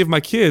not going to give my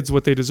kids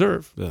what they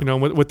deserve,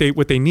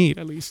 what they need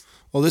at least.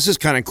 Well, this is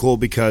kind of cool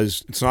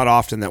because it's not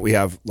often that we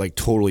have like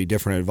totally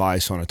different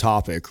advice on a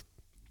topic.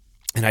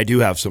 And I do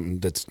have something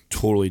that's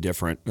totally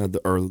different,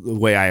 or the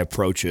way I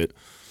approach it,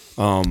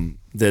 than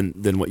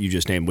what you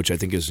just named, which I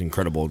think is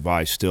incredible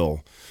advice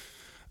still.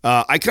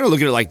 I kind of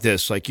look at it like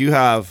this. Like you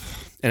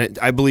have,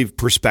 I believe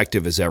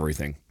perspective is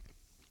everything.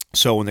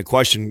 So when the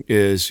question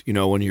is,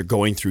 when you're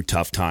going through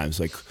tough times,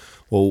 like,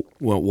 well,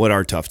 what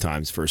are tough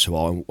times, first of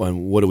all?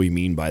 And what do we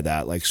mean by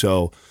that? Like,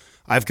 so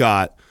I've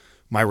got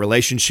my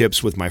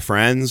relationships with my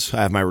friends.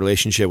 I have my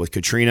relationship with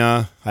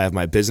Katrina. I have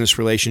my business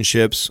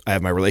relationships. I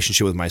have my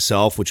relationship with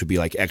myself, which would be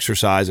like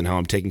exercise and how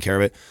I'm taking care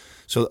of it.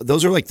 So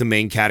those are like the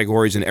main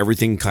categories, and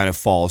everything kind of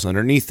falls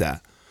underneath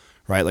that,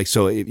 right? Like,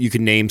 so if you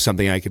could name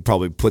something, I could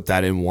probably put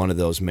that in one of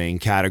those main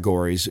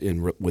categories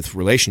with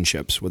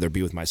relationships, whether it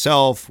be with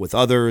myself, with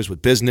others,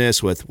 with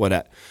business, with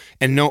what.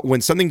 And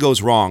when something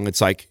goes wrong, it's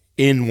like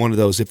in one of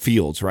those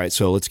fields, right?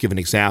 So let's give an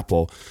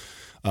example.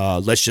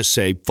 Let's just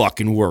say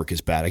fucking work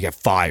is bad. I got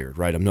fired,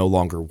 right? I'm no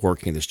longer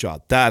working in this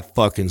job. That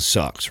fucking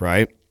sucks,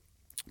 right?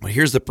 But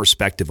here's the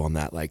perspective on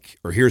that,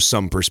 or here's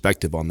some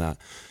perspective on that.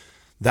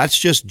 That's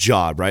just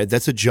job, right?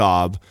 That's a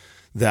job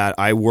that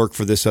I work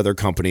for this other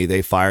company.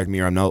 They fired me,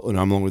 or I'm no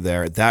longer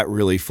there. That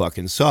really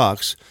fucking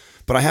sucks.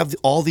 But I have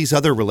all these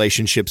other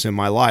relationships in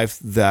my life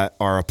that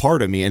are a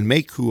part of me and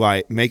make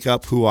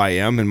up who I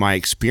am and my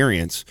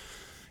experience.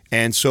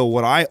 And so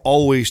what I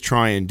always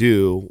try and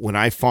do when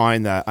I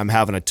find that I'm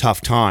having a tough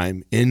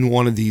time in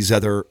one of these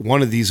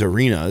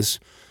arenas,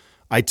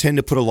 I tend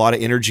to put a lot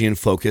of energy and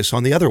focus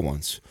on the other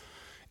ones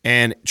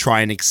and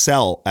try and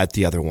excel at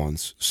the other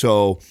ones.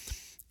 So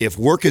if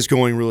work is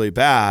going really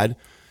bad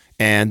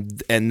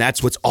and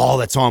that's all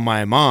that's on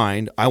my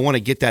mind, I want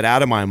to get that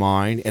out of my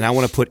mind, and I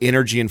want to put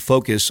energy and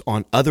focus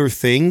on other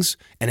things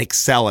and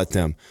excel at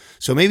them.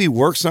 So maybe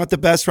work's not the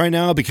best right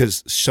now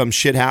because some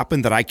shit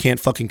happened that I can't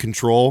fucking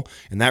control,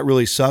 and that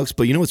really sucks.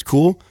 But you know what's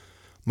cool?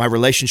 My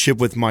relationship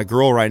with my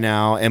girl right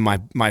now and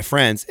my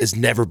friends has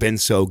never been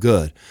so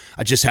good.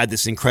 I just had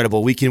this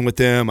incredible weekend with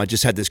them. I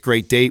just had this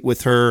great date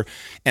with her,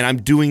 and I'm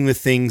doing the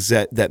things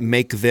that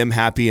make them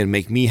happy and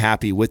make me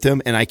happy with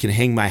them, and I can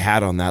hang my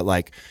hat on that.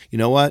 Like, you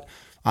know what?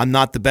 I'm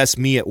not the best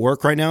me at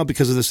work right now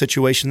because of the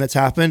situation that's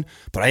happened,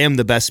 but I am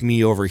the best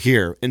me over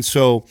here. And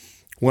so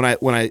when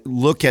I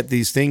look at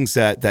these things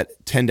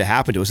that tend to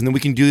happen to us, and then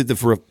we can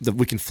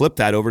we can flip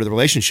that over to the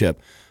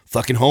relationship.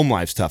 Fucking home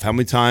life stuff. How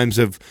many times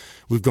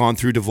we've gone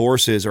through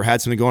divorces or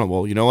had something going on?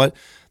 Well, you know what?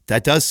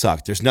 That does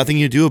suck. There's nothing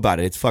you do about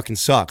it. It fucking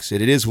sucks. It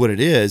is what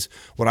it is.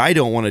 What I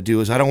don't want to do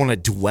is I don't want to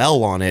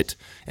dwell on it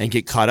and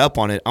get caught up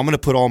on it. I'm going to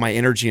put all my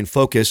energy and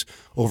focus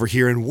over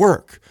here and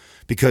work,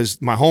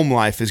 because my home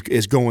life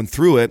is going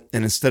through it.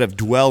 And instead of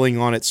dwelling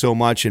on it so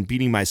much and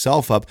beating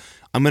myself up,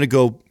 I'm going to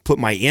go put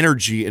my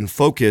energy and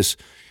focus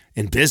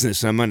in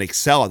business, and I'm going to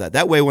excel at that.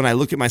 That way, when I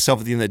look at myself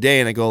at the end of the day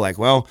and I go like,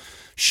 well,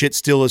 shit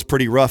still is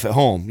pretty rough at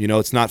home. You know,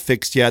 it's not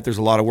fixed yet. There's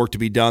a lot of work to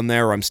be done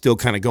there. Or I'm still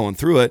kind of going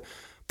through it.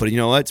 But you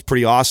know what? It's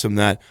pretty awesome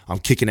that I'm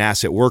kicking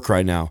ass at work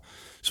right now.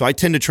 So I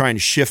tend to try and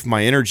shift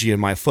my energy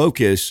and my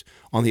focus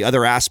on the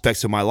other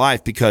aspects of my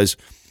life, because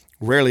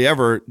rarely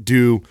ever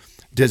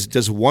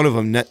does one of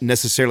them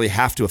necessarily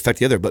have to affect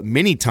the other. But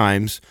many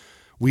times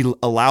we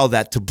allow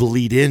that to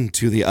bleed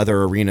into the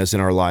other arenas in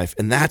our life.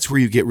 And that's where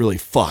you get really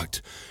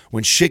fucked.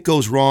 When shit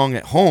goes wrong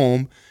at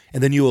home,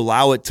 and then you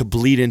allow it to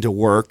bleed into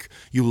work,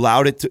 you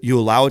allow it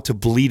to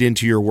bleed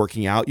into your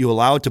working out, you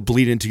allow it to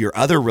bleed into your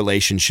other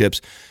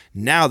relationships.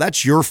 Now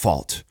that's your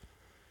fault.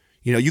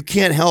 You know, you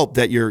can't help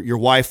that your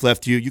wife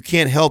left you. You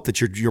can't help that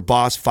your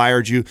boss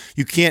fired you.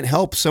 You can't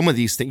help some of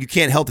these things. You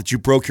can't help that you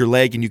broke your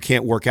leg and you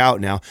can't work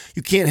out now.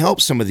 You can't help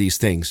some of these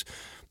things.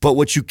 But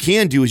what you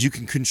can do is you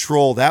can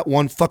control that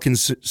one fucking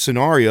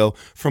scenario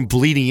from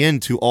bleeding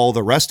into all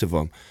the rest of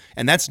them.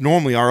 And that's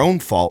normally our own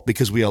fault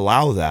because we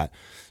allow that.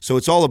 So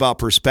it's all about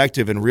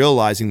perspective and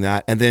realizing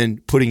that, and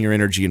then putting your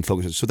energy and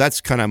focus. So that's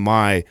kind of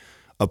my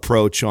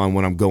approach on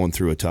when I'm going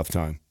through a tough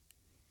time.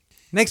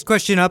 Next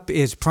question up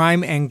is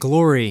Prime and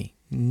Glory.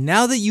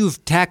 Now that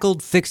you've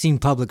tackled fixing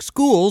public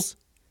schools,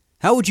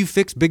 how would you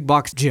fix big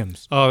box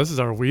gyms? Oh, this is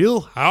our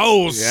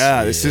wheelhouse.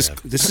 Yeah, this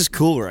is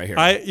cool right here.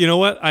 You know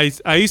what?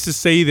 I used to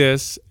say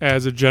this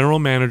as a general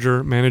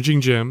manager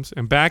managing gyms,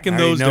 and back in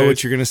those days, I know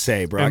what you're gonna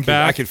say, bro.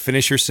 I could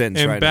finish your sentence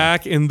right now. And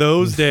back in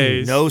those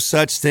days, no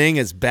such thing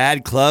as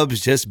bad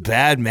clubs, just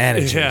bad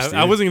managers. Yeah, dude.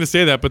 I wasn't gonna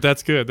say that, but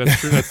that's good. That's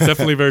true. That's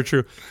definitely very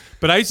true.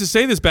 But I used to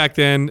say this back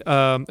then,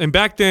 and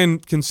back then,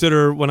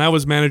 consider when I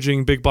was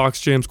managing big box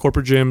gyms,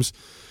 corporate gyms.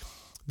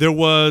 It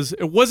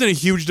wasn't a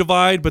huge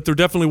divide, but there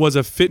definitely was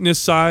a fitness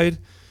side,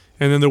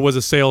 and then there was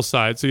a sales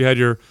side. So you had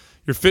your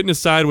fitness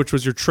side, which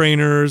was your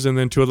trainers, and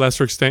then to a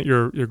lesser extent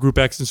your Group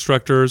X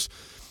instructors,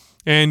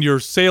 and your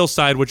sales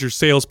side, which are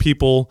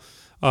salespeople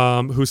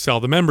who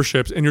sell the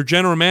memberships. And your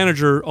general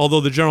manager,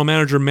 although the general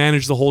manager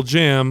managed the whole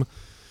gym,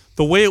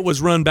 the way it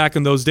was run back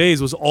in those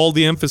days was all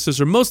the emphasis,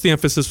 or most of the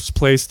emphasis, was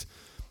placed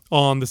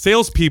on the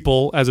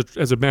salespeople as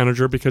a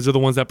manager, because they're the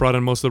ones that brought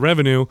in most of the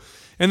revenue.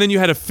 And then you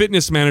had a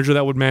fitness manager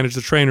that would manage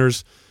the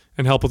trainers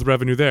and help with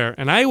revenue there.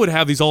 And I would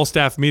have these all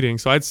staff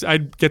meetings. So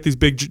I'd get these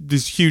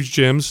huge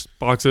gyms,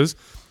 boxes,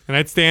 and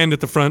I'd stand at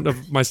the front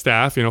of my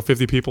staff,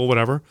 50 people,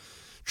 whatever,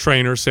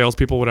 trainers,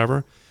 salespeople,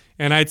 whatever.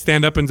 And I'd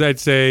stand up and I'd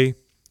say,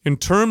 in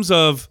terms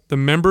of the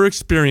member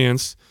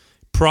experience,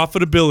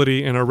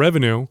 profitability, and our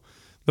revenue,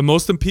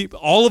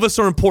 all of us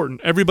are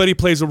important. Everybody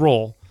plays a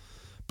role.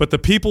 But the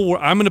people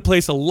where I'm going to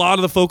place a lot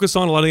of the focus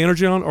on, a lot of the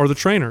energy on, are the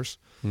trainers.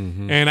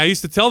 Mm-hmm. And I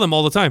used to tell them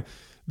all the time,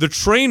 the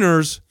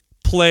trainers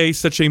play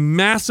such a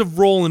massive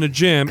role in a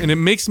gym, and it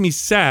makes me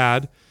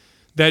sad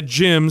that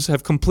gyms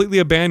have completely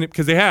abandoned,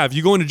 because they have.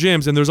 You go into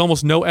gyms and there's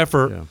almost no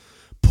effort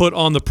put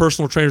on the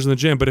personal trainers in the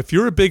gym. But if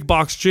you're a big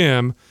box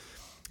gym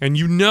and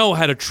you know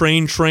how to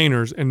train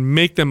trainers and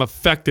make them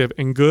effective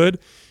and good,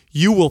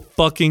 you will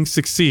fucking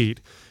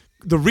succeed.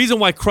 The reason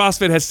why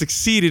CrossFit has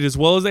succeeded as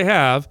well as they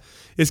have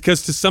is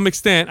because, to some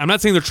extent, I'm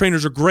not saying their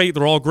trainers are great,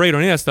 they're all great or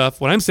any of that stuff.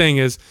 What I'm saying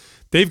is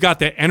they've got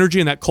that energy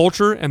and that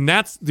culture, and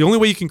that's the only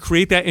way you can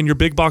create that in your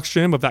big box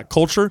gym, of that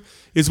culture,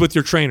 is with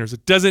your trainers.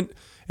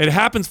 It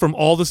happens from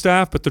all the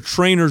staff, but the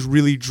trainers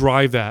really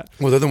drive that.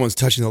 Well, they're the ones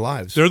touching the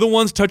lives. They're the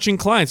ones touching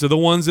clients. They're the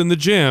ones in the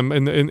gym,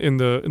 in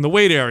the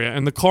weight area,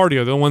 and the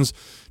cardio. They're the ones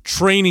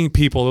training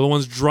people. They're the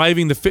ones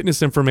driving the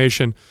fitness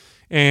information.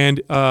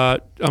 And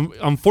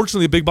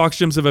unfortunately, big box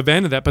gyms have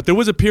abandoned that. But there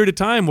was a period of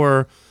time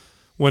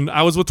when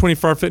I was with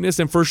 24 Hour Fitness,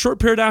 and for a short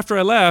period after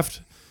I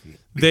left,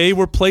 they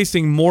were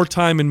placing more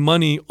time and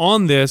money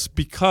on this,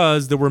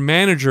 because there were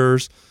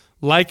managers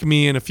like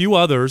me and a few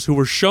others who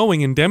were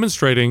showing and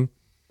demonstrating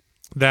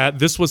that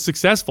this was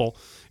successful,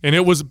 and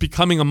it was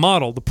becoming a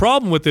model. The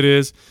problem with it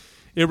is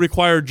it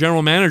required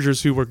general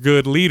managers who were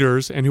good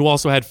leaders and who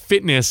also had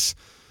fitness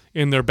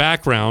in their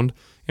background.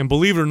 And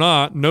believe it or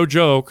not, no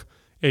joke,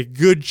 a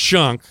good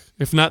chunk,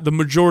 if not the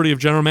majority of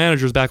general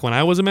managers back when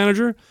I was a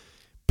manager,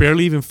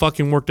 barely even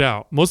fucking worked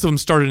out. Most of them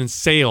started in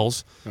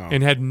sales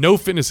and had no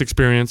fitness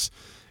experience.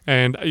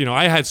 And,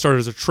 I had started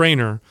as a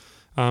trainer,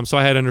 so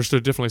I had understood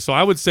it differently. So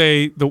I would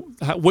say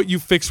what you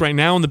fix right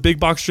now in the big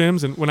box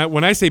gyms, and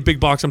when I say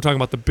big box, I'm talking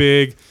about the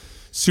big,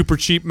 super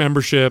cheap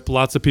membership,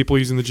 lots of people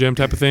using the gym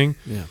type of thing.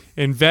 Yeah.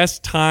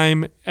 Invest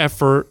time,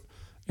 effort,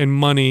 and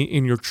money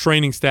in your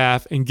training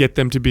staff and get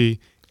them to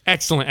be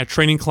excellent at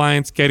training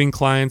clients, getting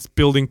clients,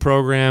 building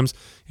programs,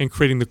 and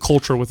creating the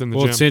culture within the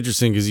Well, gym. it's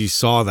interesting because you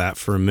saw that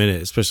for a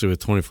minute, especially with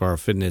 24 Hour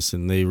Fitness,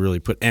 and they really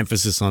put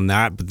emphasis on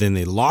that, but then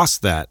they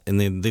lost that, and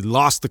they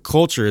lost the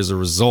culture as a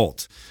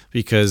result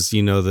because,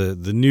 you know,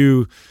 the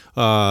new,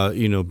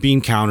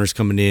 bean counters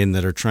coming in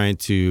that are trying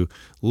to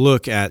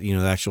look at, you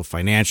know, the actual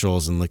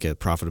financials and look at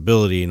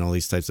profitability and all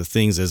these types of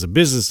things. As a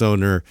business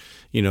owner,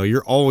 you know,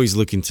 you're always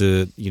looking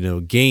to, you know,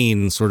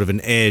 gain sort of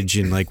an edge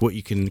in like what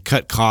you can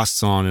cut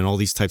costs on and all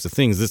these types of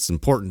things. That's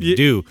important to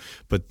do,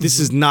 but this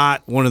is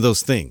not one of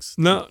those things.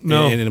 No.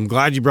 And I'm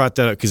glad you brought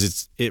that up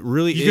because it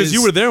really is. Because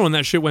you were there when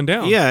that shit went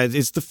down. Yeah,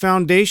 it's the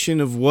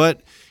foundation of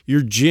what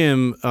your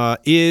gym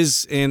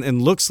is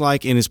and looks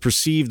like and is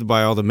perceived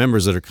by all the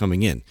members that are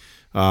coming in.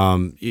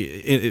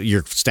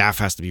 Your staff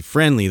has to be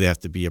friendly. They have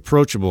to be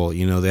approachable.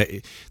 You know,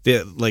 they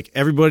like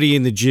everybody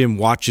in the gym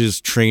watches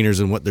trainers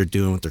and what they're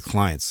doing with their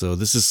clients. So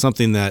this is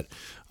something that,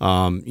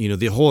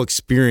 the whole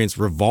experience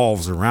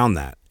revolves around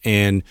that.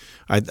 And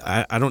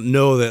I don't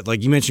know that,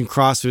 like you mentioned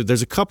CrossFit,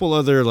 there's a couple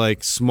other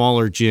like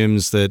smaller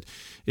gyms that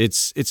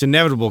it's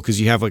inevitable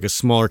because you have like a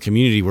smaller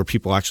community where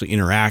people actually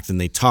interact and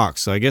they talk.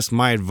 So I guess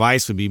my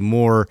advice would be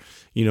more,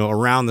 you know,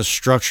 around the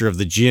structure of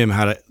the gym,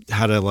 how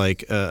to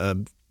like,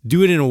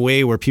 do it in a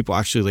way where people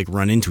actually like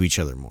run into each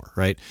other more,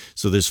 right?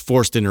 So there's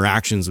forced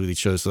interactions with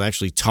each other, so they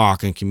actually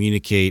talk and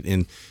communicate.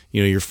 And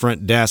you know, your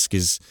front desk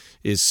is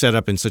set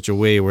up in such a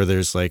way where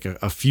there's like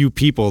a few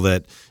people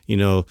that, you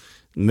know,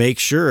 make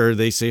sure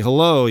they say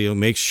hello. You know,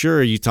 make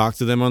sure you talk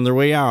to them on their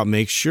way out.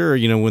 Make sure,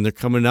 you know, when they're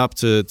coming up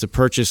to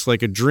purchase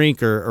like a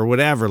drink or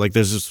whatever, like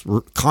there's this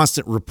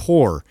constant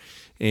rapport.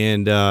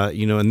 And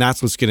and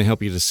that's what's going to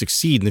help you to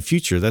succeed in the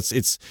future. That's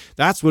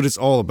what it's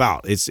all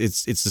about. It's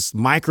this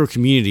micro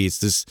community. It's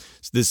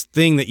this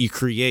thing that you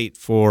create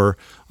for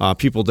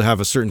people to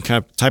have a certain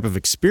type of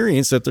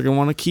experience that they're going to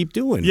want to keep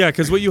doing. Yeah,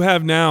 because what you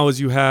have now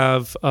is you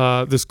have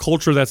this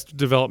culture that's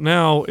developed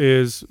now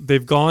is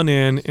they've gone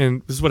in,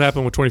 and this is what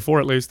happened with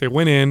 24 at least. They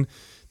went in,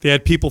 they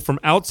had people from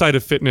outside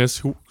of fitness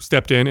who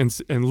stepped in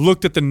and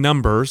looked at the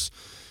numbers,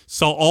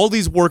 saw all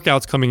these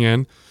workouts coming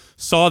in,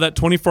 saw that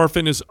 24 Hour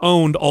Fitness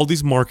owned all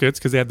these markets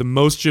because they had the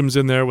most gyms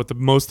in there with the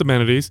most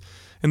amenities.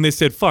 And they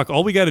said, fuck,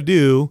 all we got to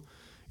do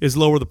is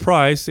lower the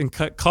price and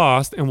cut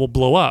cost and we'll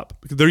blow up.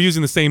 Because they're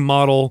using the same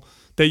model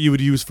that you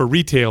would use for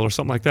retail or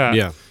something like that.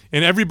 Yeah.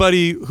 And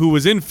everybody who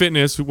was in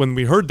fitness, when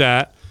we heard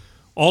that,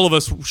 all of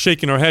us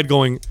shaking our head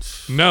going,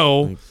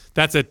 no,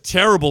 that's a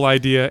terrible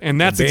idea.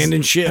 And that's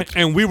abandoned ship.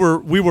 And we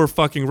were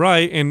fucking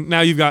right. And now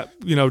you've got,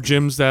 you know,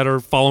 gyms that are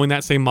following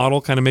that same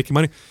model, kind of making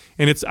money.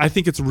 And I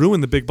think it's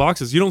ruined the big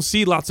boxes. You don't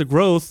see lots of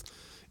growth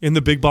in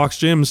the big box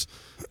gyms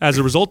as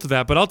a result of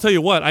that. But I'll tell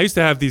you what, I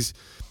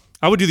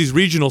would do these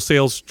regional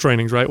sales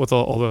trainings, right? With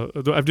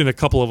I've done a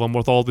couple of them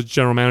with all the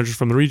general managers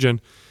from the region.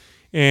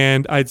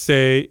 And I'd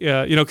say,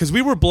 because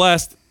we were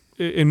blessed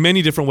in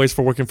many different ways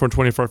for working for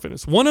 24 Hour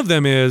Fitness. One of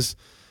them is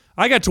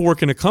I got to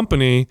work in a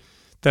company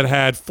that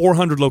had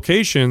 400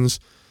 locations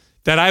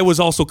that I was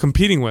also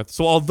competing with.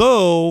 So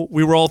although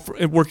we were all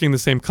working in the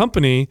same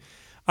company,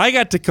 I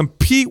got to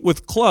compete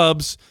with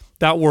clubs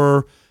that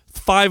were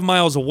 5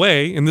 miles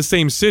away in the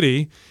same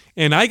city,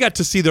 and I got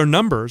to see their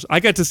numbers. I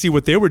got to see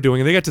what they were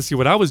doing, and they got to see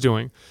what I was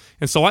doing.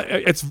 And so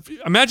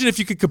imagine if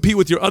you could compete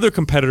with your other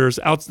competitors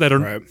out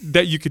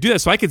that you could do that.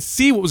 So I could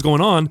see what was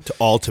going on.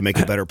 To make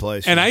a better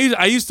place. And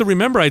I used to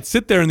remember I'd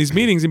sit there in these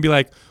meetings and be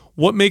like,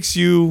 what makes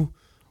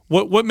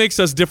makes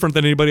us different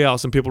than anybody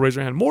else? And people raise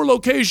their hand. More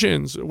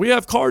locations. We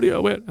have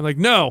cardio. And like,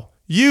 no.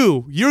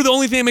 You're the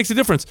only thing that makes a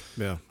difference.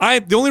 Yeah.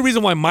 The only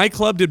reason why my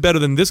club did better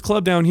than this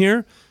club down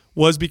here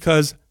was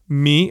because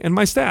me and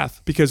my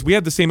staff, because we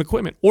had the same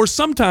equipment. Or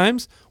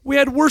sometimes we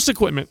had worse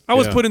equipment. I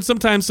was put in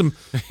sometimes some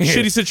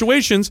shitty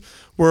situations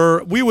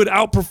where we would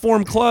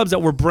outperform clubs that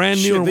were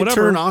brand new or whatever. They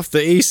turn off the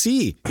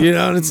AC,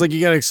 and it's like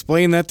you got to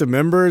explain that to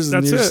members,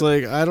 and you're just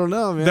like, I don't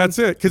know, man. That's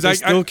it. Because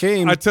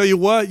I tell you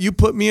what, you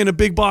put me in a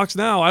big box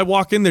now. I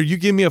walk in there, you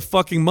give me a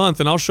fucking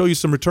month, and I'll show you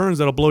some returns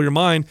that'll blow your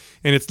mind.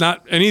 And it's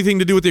not anything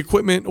to do with the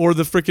equipment or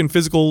the freaking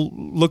physical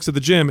looks of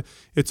the gym.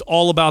 It's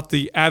all about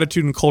the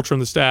attitude and culture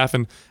and the staff.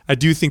 And I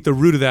do think the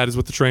root of that is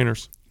with the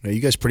trainers. Yeah, you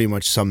guys pretty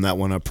much summed that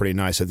one up pretty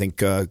nice. I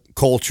think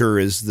culture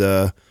is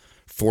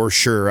for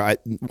sure.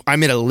 I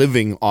made a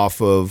living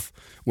off of,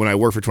 when I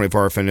worked for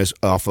 24 Hour Fitness,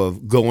 off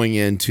of going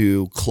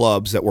into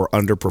clubs that were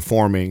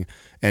underperforming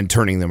and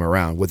turning them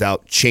around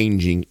without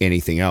changing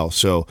anything else.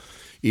 So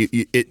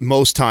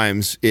most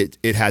times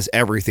it has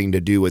everything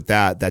to do with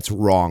that. That's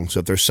wrong.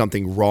 So if there's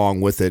something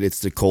wrong with it, it's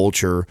the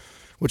culture,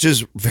 which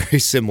is very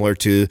similar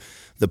to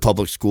the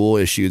public school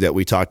issue that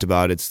we talked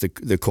about. It's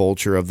the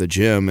culture of the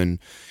gym, and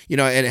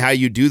and how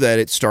you do that.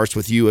 It starts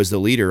with you as the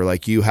leader.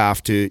 Like you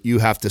have to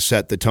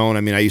set the tone.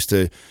 I mean, I used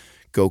to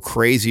go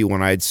crazy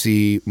when I'd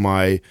see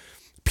my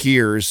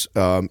peers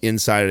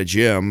inside a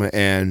gym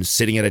and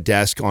sitting at a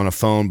desk on a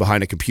phone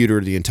behind a computer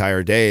the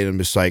entire day, and I'm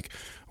just like,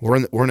 we're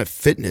in a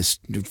fitness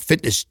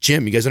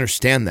gym. You guys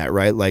understand that,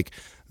 right? Like,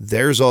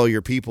 there's all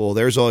your people,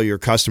 there's all your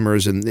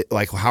customers, and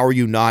like, how are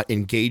you not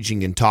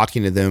engaging and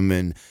talking to them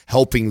and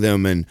helping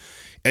them? And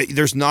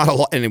there's not a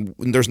lot, and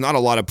there's not a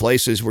lot of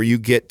places where you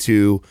get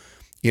to,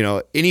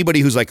 anybody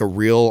who's like a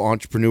real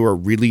entrepreneur,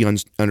 really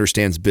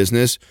understands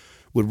business,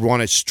 would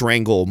want to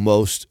strangle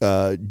most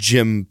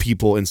gym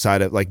people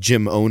inside of, like,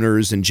 gym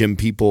owners and gym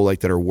people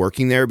like that are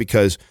working there,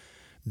 because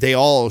they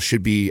all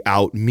should be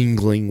out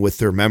mingling with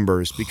their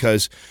members,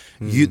 because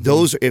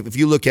if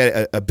you look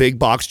at a big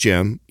box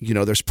gym,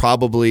 there's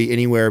probably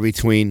anywhere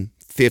between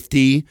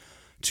 50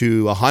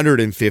 to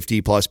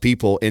 150 plus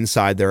people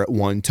inside there at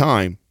one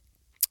time.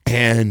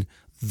 And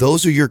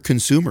those are your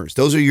consumers.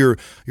 Those are your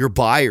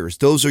buyers.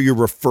 Those are your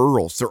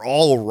referrals. They're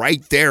all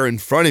right there in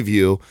front of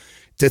you.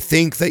 To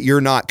think that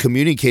you're not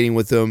communicating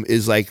with them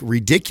is like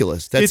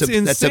ridiculous. That's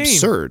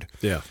absurd.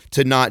 Yeah.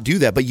 To not do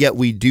that, but yet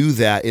we do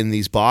that in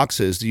these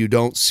boxes. You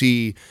don't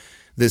see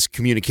this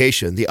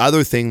communication. The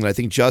other thing that I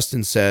think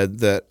Justin said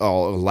that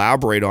I'll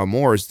elaborate on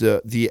more is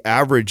the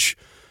average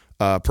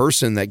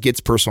person that gets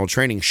personal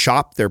training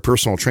shop their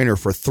personal trainer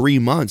for 3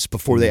 months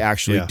before they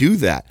actually do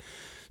that.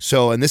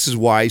 So, and this is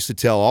why I used to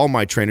tell all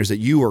my trainers that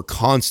you are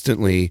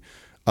constantly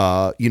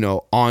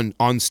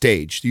on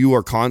stage. You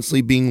are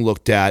constantly being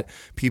looked at.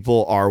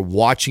 People are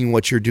watching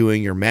what you're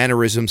doing, your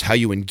mannerisms, how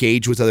you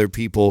engage with other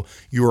people.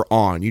 You are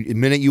on. The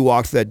minute you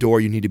walk through that door,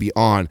 you need to be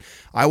on.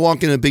 I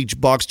walk in a big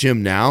box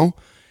gym now,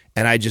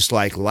 and I just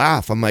like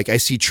laugh. I'm like, I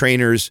see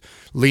trainers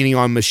leaning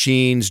on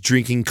machines,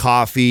 drinking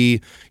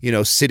coffee,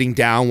 sitting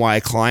down while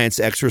a client's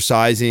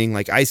exercising.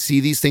 Like, I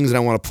see these things and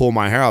I want to pull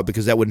my hair out,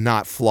 because that would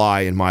not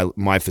fly in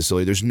my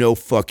facility. There's no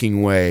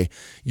fucking way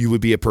you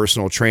would be a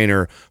personal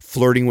trainer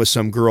flirting with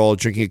some girl,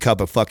 drinking a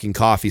cup of fucking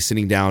coffee,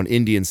 sitting down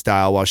Indian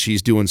style while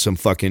she's doing some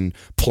fucking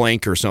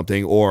plank or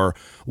something, or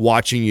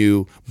watching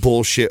you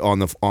bullshit on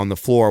the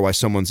floor while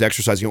someone's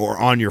exercising, or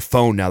on your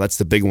phone. Now that's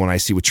the big one I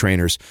see with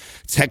trainers,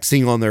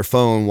 texting on their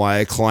phone while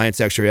a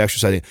client's actually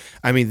exercising.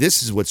 I mean,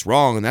 this is what's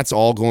wrong, and that's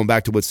all going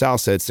back to what Sal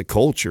said. It's the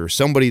culture.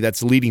 Somebody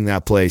that's leading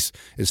that place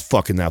is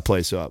fucking that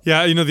place up.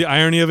 Yeah, the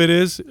irony of it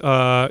is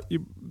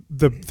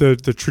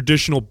the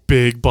traditional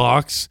big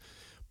box,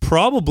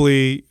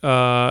 probably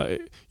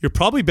you're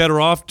probably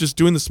better off just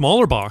doing the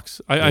smaller box.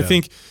 I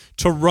think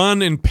to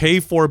run and pay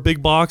for a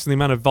big box and the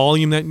amount of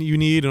volume that you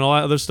need and all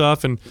that other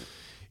stuff, and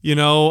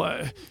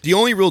the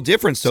only real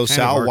difference, though,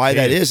 Sal, why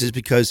that is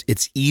because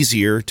it's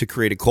easier to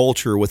create a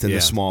culture within the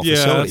small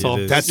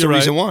facility. That's the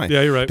reason why.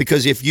 Yeah, you're right.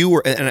 Because if you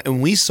were,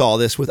 and we saw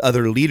this with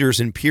other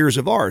leaders and peers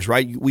of ours,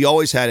 right? We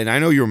always had, and I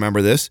know you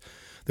remember this,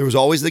 there was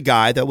always the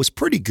guy that was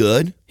pretty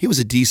good. He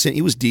was decent.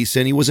 He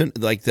wasn't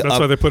like the. That's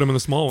why they put him in the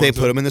small one. They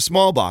put him in the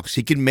small box.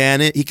 He could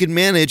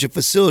manage a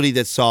facility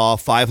that saw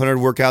 500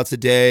 workouts a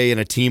day and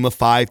a team of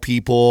 5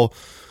 people.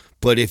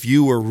 But if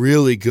you were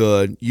really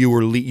good, you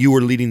were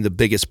leading the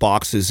biggest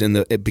boxes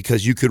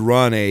because you could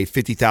run a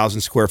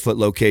 50,000 square foot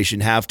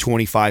location, have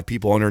 25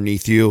 people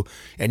underneath you,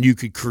 and you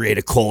could create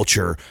a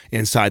culture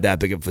inside that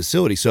big of a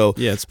facility. So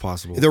yeah, it's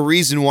possible. The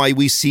reason why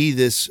we see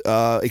this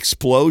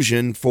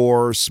explosion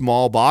for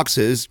small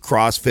boxes,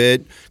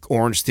 CrossFit,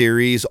 Orange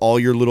Theories, all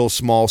your little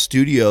small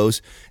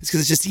studios, is because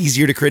it's just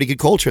easier to create a good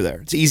culture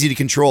there. It's easy to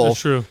control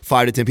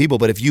 5 to 10 people.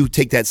 But if you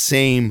take that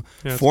same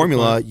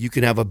formula, you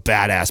can have a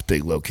badass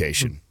big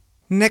location.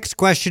 Next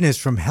question is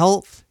from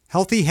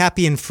Healthy,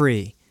 Happy, and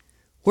Free.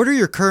 What are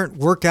your current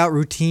workout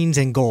routines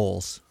and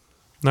goals?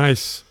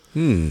 Nice.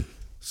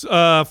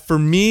 For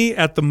me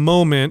at the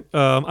moment,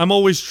 I'm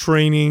always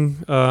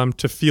training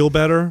to feel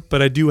better,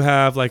 but I do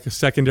have like a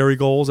secondary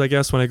goals, I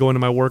guess, when I go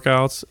into my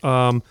workouts.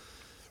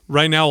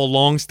 Right now, a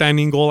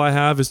long-standing goal I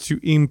have is to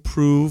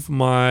improve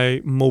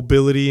my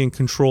mobility and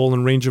control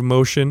and range of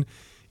motion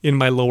in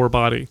my lower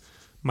body.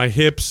 My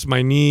hips,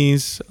 my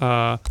knees,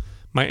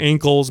 my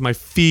ankles, my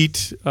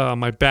feet,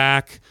 my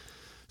back.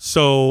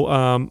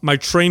 So my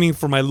training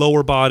for my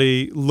lower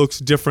body looks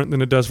different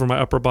than it does for my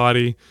upper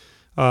body,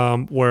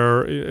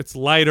 where it's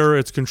lighter,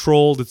 it's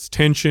controlled, it's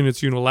tension,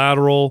 it's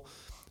unilateral.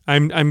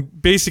 I'm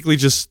basically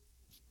just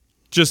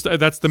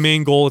that's the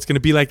main goal. It's going to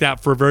be like that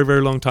for a very,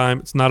 very long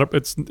time.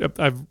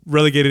 I've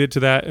relegated it to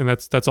that, and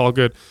that's all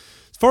good.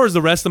 As far as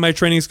the rest of my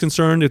training is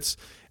concerned, it's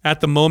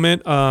at the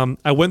moment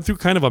I went through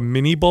kind of a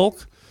mini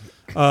bulk.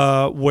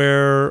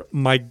 Where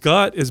my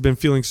gut has been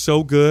feeling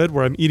so good,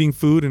 where I'm eating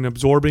food and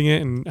absorbing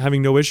it and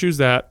having no issues,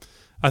 that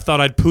I thought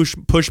I'd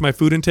push my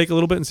food intake a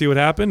little bit and see what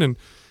happened. And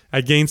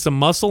I gained some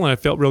muscle and I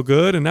felt real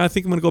good. And now I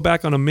think I'm going to go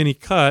back on a mini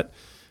cut,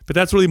 but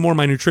that's really more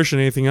my nutrition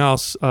than anything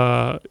else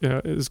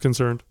is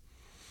concerned.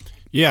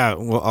 Yeah,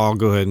 well, I'll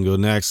go ahead and go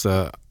next.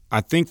 I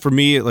think for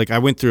me, like I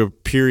went through a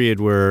period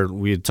where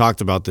we had talked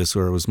about this,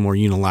 where it was more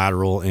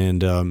unilateral.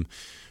 And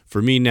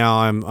for me now,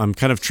 I'm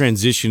kind of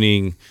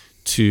transitioning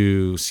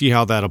to see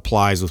how that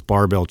applies with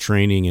barbell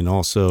training, and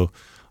also,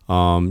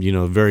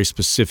 very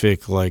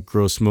specific like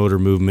gross motor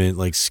movement,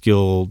 like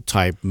skill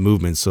type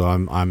movements. So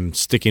I'm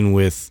sticking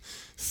with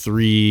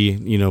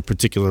 3,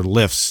 particular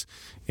lifts,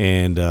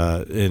 and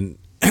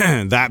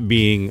that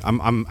being,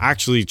 I'm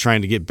actually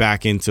trying to get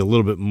back into a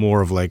little bit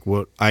more of like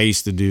what I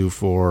used to do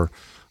for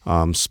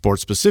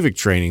sport specific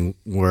training,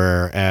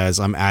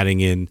 whereas I'm adding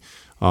in,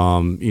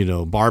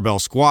 barbell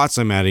squats,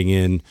 I'm adding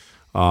in,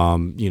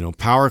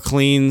 power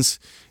cleans.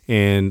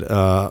 and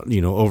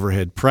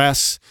overhead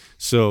press.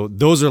 So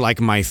those are like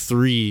my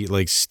 3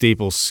 like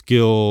staple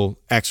skill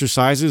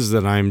exercises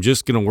that I'm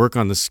just going to work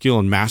on the skill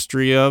and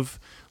mastery of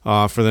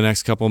for the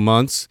next couple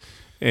months.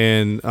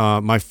 And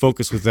my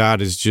focus with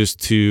that is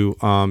just to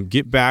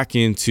get back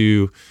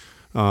into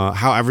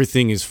how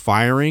everything is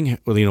firing,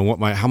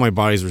 how my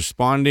body's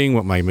responding,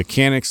 what my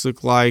mechanics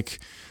look like.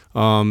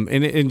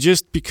 And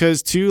just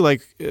because too,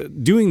 like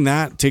doing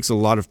that takes a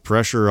lot of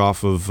pressure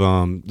off of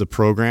the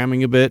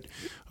programming a bit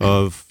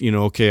of,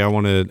 okay, I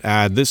want to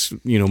add this,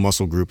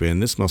 muscle group in,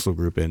 this muscle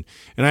group in.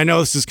 And I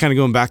know this is kind of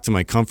going back to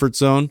my comfort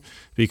zone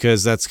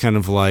because that's kind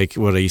of like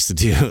what I used to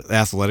do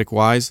athletic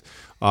wise.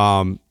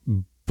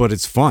 But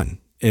it's fun.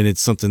 And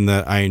it's something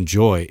that I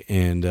enjoy.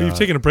 And you've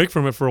taken a break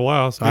from it for a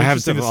while. So I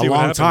have a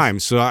long time.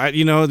 So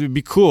it'd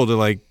be cool to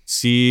like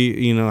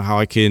see, how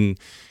I can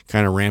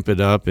kind of ramp it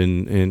up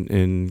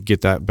and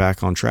get that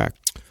back on track.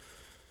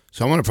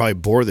 So I'm going to probably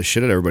bore the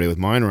shit out of everybody with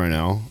mine right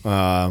now.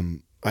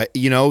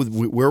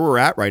 Where we're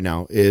at right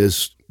now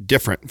is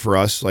different for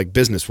us, like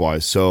business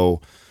wise.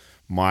 So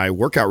my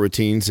workout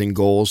routines and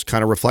goals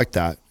kind of reflect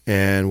that.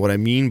 And what I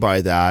mean by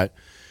that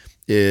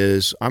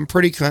is I'm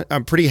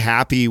pretty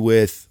happy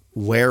with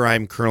where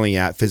I'm currently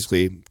at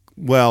physically.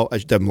 Well,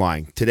 I'm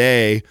lying.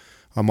 Today,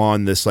 I'm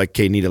on this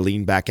need to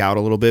lean back out a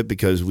little bit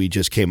because we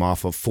just came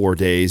off of 4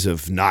 days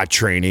of not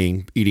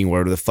training, eating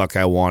whatever the fuck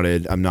I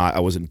wanted. I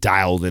wasn't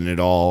dialed in at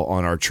all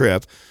on our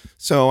trip.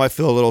 So I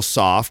feel a little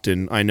soft,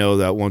 and I know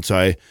that once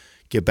I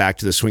get back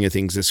to the swing of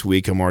things this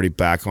week, I'm already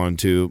back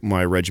onto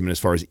my regimen as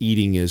far as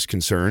eating is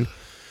concerned.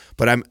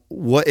 But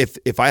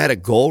if I had a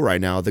goal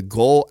right now, the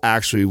goal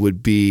actually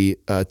would be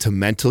to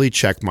mentally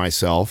check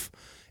myself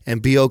and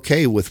be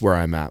okay with where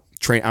I'm at.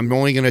 I'm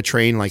only going to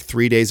train like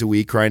 3 days a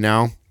week right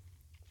now.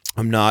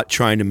 I'm not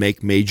trying to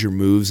make major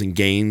moves and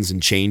gains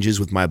and changes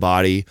with my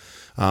body.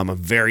 I'm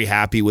very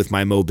happy with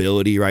my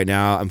mobility right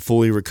now. I'm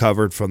fully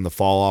recovered from the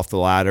fall off the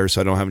ladder,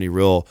 so I don't have any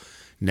real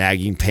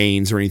nagging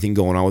pains or anything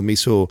going on with me.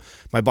 So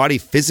my body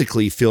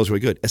physically feels really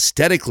good.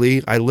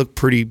 Aesthetically, I look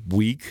pretty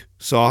weak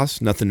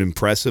sauce, nothing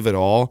impressive at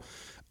all.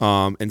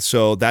 And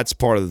so that's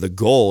part of the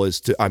goal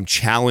I'm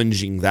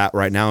challenging that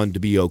right now and to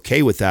be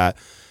okay with that.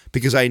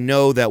 Because I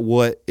know that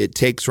what it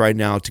takes right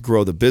now to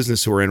grow the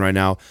business we're in right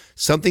now,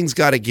 something's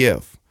got to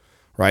give,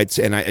 right?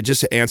 And I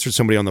just answered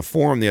somebody on the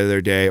forum the other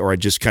day, or I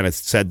just kind of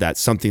said that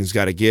something's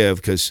got to give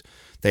because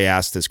they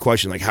asked this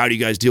question, like, how do you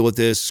guys deal with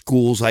this?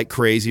 School's like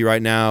crazy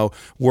right now,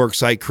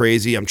 work's like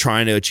crazy. I'm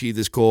trying to achieve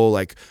this goal.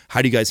 Like,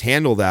 how do you guys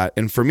handle that?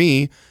 And for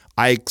me,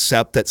 I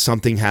accept that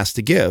something has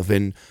to give.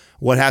 And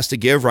what has to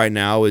give right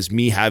now is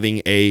me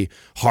having a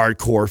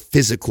hardcore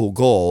physical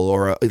goal,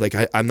 or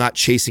I'm not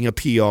chasing a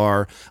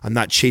PR. I'm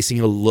not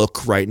chasing a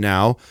look right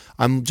now.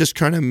 I'm just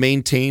trying to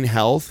maintain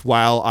health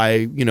while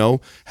I,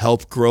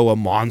 help grow a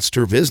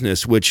monster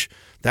business, which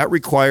that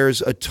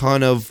requires a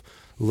ton of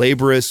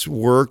laborious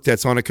work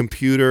that's on a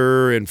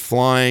computer and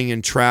flying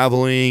and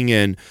traveling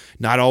and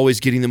not always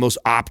getting the most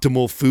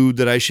optimal food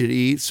that I should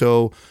eat.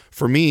 So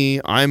for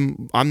me,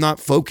 I'm not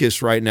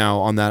focused right now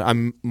on that.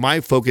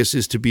 My focus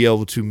is to be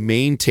able to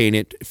maintain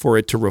it for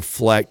it to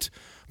reflect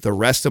the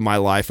rest of my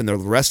life and the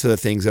rest of the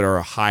things that are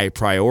a high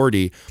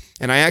priority.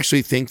 And I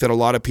actually think that a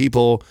lot of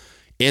people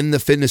in the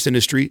fitness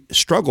industry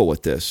struggle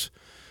with this.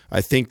 I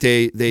think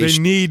they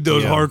need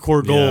those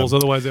hardcore goals,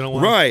 otherwise they don't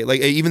want. Right,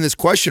 like even this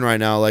question right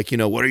now, like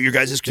what are your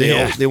guys'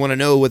 They want to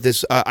know what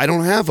this. I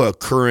don't have a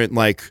current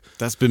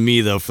That's been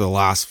me though for the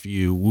last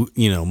few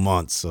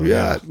months. So,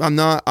 I'm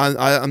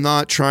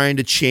not trying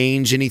to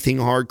change anything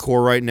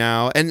hardcore right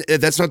now, and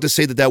that's not to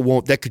say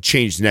that could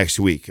change next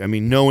week. I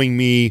mean, knowing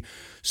me.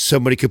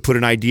 Somebody could put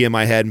an idea in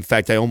my head. In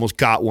fact, I almost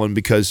got one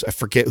because I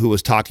forget who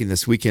was talking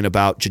this weekend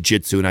about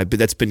jiu-jitsu, and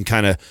that's been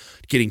kind of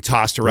getting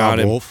tossed around.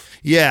 Rob Wolf?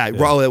 Yeah,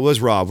 it was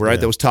Rob, right?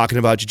 That was talking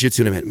about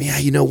jiu-jitsu, and I went,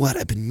 man, you know what?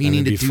 I've been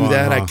meaning to do fun,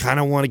 that. Huh? I kind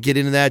of want to get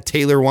into that.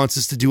 Taylor wants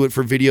us to do it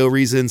for video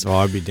reasons. Oh,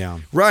 I'd be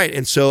down. Right,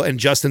 and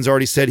Justin's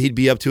already said he'd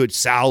be up to it.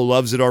 Sal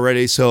loves it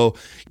already. So,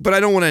 but I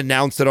don't want to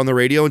announce that on the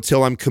radio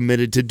until I'm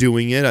committed to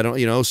doing it. I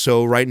don't,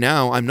 so right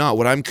now I'm not.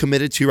 What I'm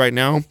committed to right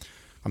now,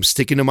 I'm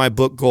sticking to my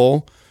book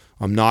goal.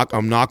 I'm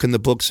knocking the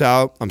books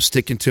out. I'm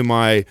sticking to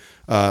my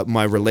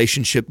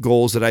relationship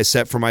goals that I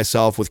set for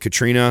myself with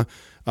Katrina.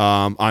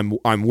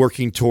 I'm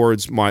working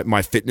towards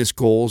my fitness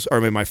goals,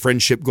 or my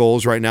friendship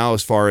goals right now,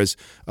 as far as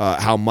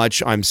how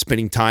much I'm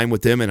spending time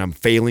with them, and I'm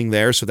failing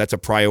there. So that's a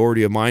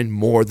priority of mine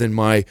more than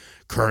my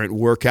current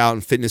workout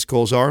and fitness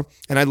goals are.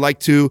 And I'd like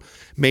to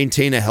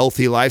maintain a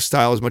healthy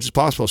lifestyle as much as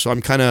possible. So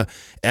I'm kind of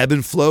ebb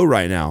and flow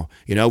right now.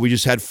 We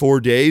just had 4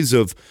 days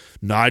of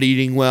not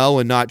eating well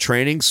and not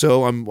training.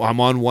 So I'm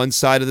on one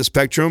side of the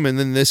spectrum. And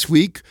then this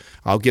week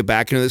I'll get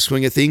back into the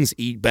swing of things,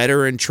 eat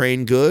better and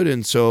train good.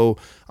 And so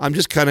I'm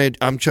trying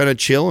to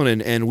chill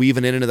and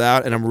weaving in and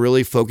out. And I'm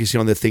really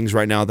focusing on the things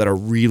right now that are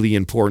really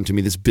important to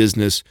me. This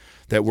business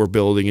that we're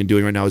building and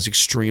doing right now is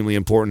extremely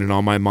important and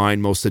on my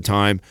mind most of the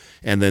time.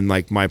 And then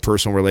my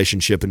personal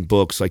relationship and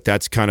books,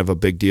 that's kind of a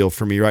big deal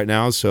for me right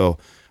now. So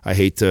I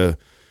hate to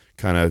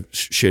kind of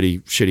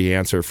shitty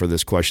answer for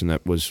this question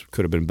that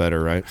could have been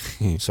better, right?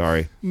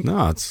 Sorry.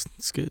 No, it's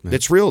good, man.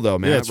 It's real though,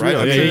 man. Yeah, it's right?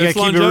 real. I mean, Yeah, you it's gotta keep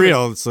it longevity.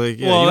 real. It's like, Well, you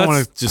don't that's-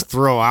 want to just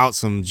throw out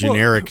some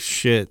generic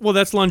shit. Well,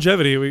 that's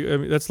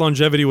longevity. That's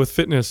longevity with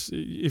fitness.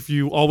 If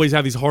you always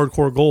have these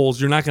hardcore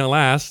goals, you're not going to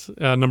last,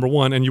 number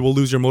one, and you will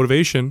lose your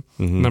motivation,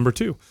 number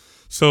two.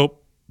 So,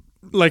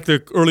 like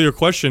the earlier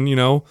question,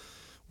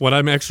 when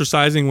I'm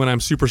exercising, when I'm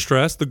super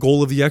stressed, the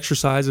goal of the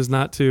exercise is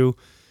not to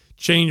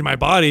change my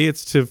body,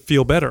 it's to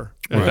feel better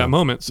at that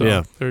moment. So,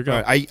 there you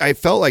go. I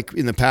felt like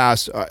in the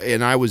past,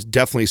 and I was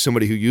definitely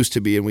somebody who used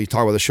to be, and we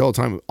talk about the show all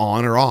the time,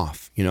 on or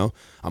off.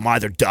 I'm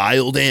either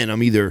dialed in,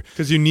 I'm either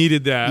Because you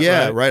needed that.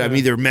 yeah, right. I'm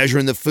either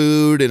measuring the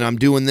food and I'm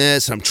doing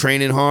this, I'm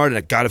training hard, and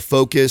I got to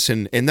focus,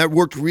 and that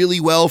worked really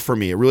well for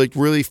me. It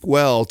really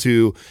well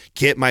to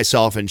get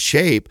myself in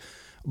shape.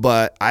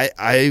 But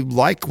I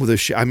like with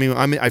the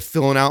I'm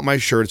filling out my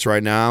shirts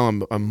right now.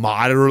 I'm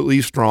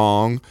moderately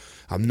strong.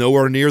 I'm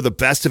nowhere near the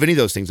best of any of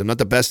those things. I'm not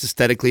the best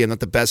aesthetically. I'm not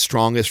the best,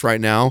 strongest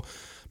right now.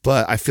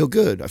 But I feel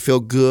good. I feel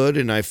good,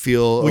 and I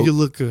feel. Well, you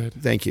look good.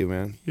 Thank you,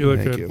 man. You look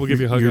Thank good. you. We'll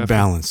give you a hug. You're after.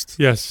 balanced.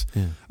 Yes.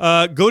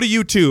 Go to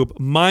YouTube,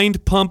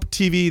 Mind Pump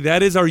TV.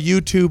 That is our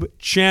YouTube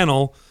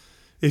channel.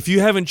 If you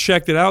haven't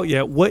checked it out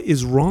yet, what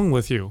is wrong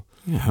with you?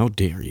 Yeah, how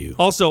dare you?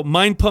 Also,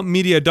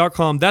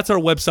 mindpumpmedia.com. That's our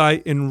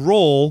website.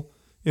 Enroll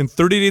in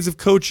 30 days of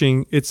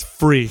coaching. It's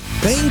free.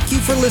 Thank you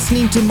for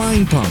listening to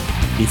Mind Pump.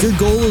 If your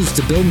goal is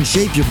to build and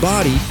shape your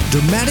body,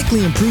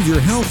 dramatically improve your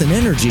health and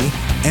energy,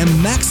 and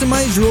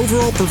maximize your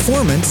overall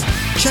performance,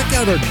 check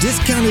out our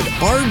discounted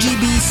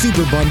RGB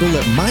Super Bundle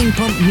at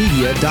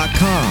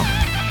mindpumpmedia.com.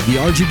 The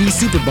RGB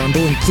Super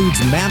Bundle includes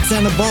MAPS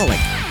Anabolic,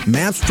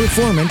 MAPS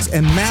Performance,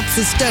 and MAPS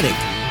Aesthetic.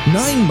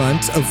 9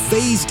 months of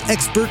phased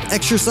expert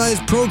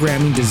exercise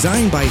programming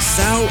designed by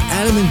Sal,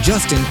 Adam, and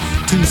Justin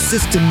to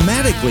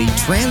systematically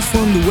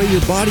transform the way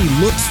your body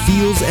looks,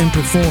 feels, and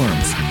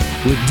performs.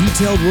 With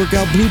detailed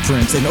workout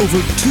blueprints and over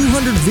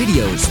 200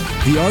 videos,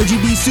 the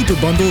RGB Super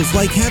Bundle is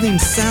like having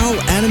Sal,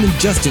 Adam, and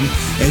Justin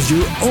as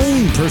your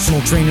own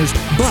personal trainers,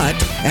 but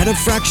at a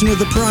fraction of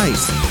the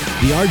price.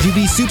 The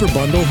RGB Super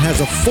Bundle has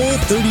a full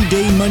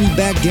 30-day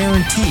money-back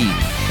guarantee,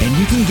 and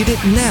you can get it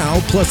now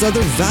plus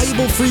other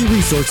valuable free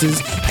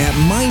resources at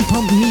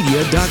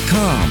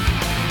mindpumpmedia.com.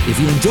 If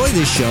you enjoy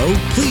this show,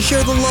 please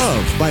share the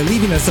love by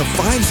leaving us a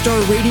 5-star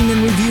rating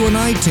and review on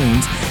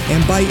iTunes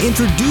and by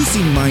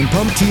introducing Mind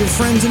Pump to your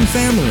friends and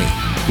family.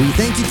 We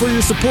thank you for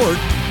your support,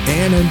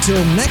 and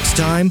until next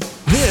time,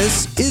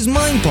 this is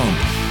Mind Pump.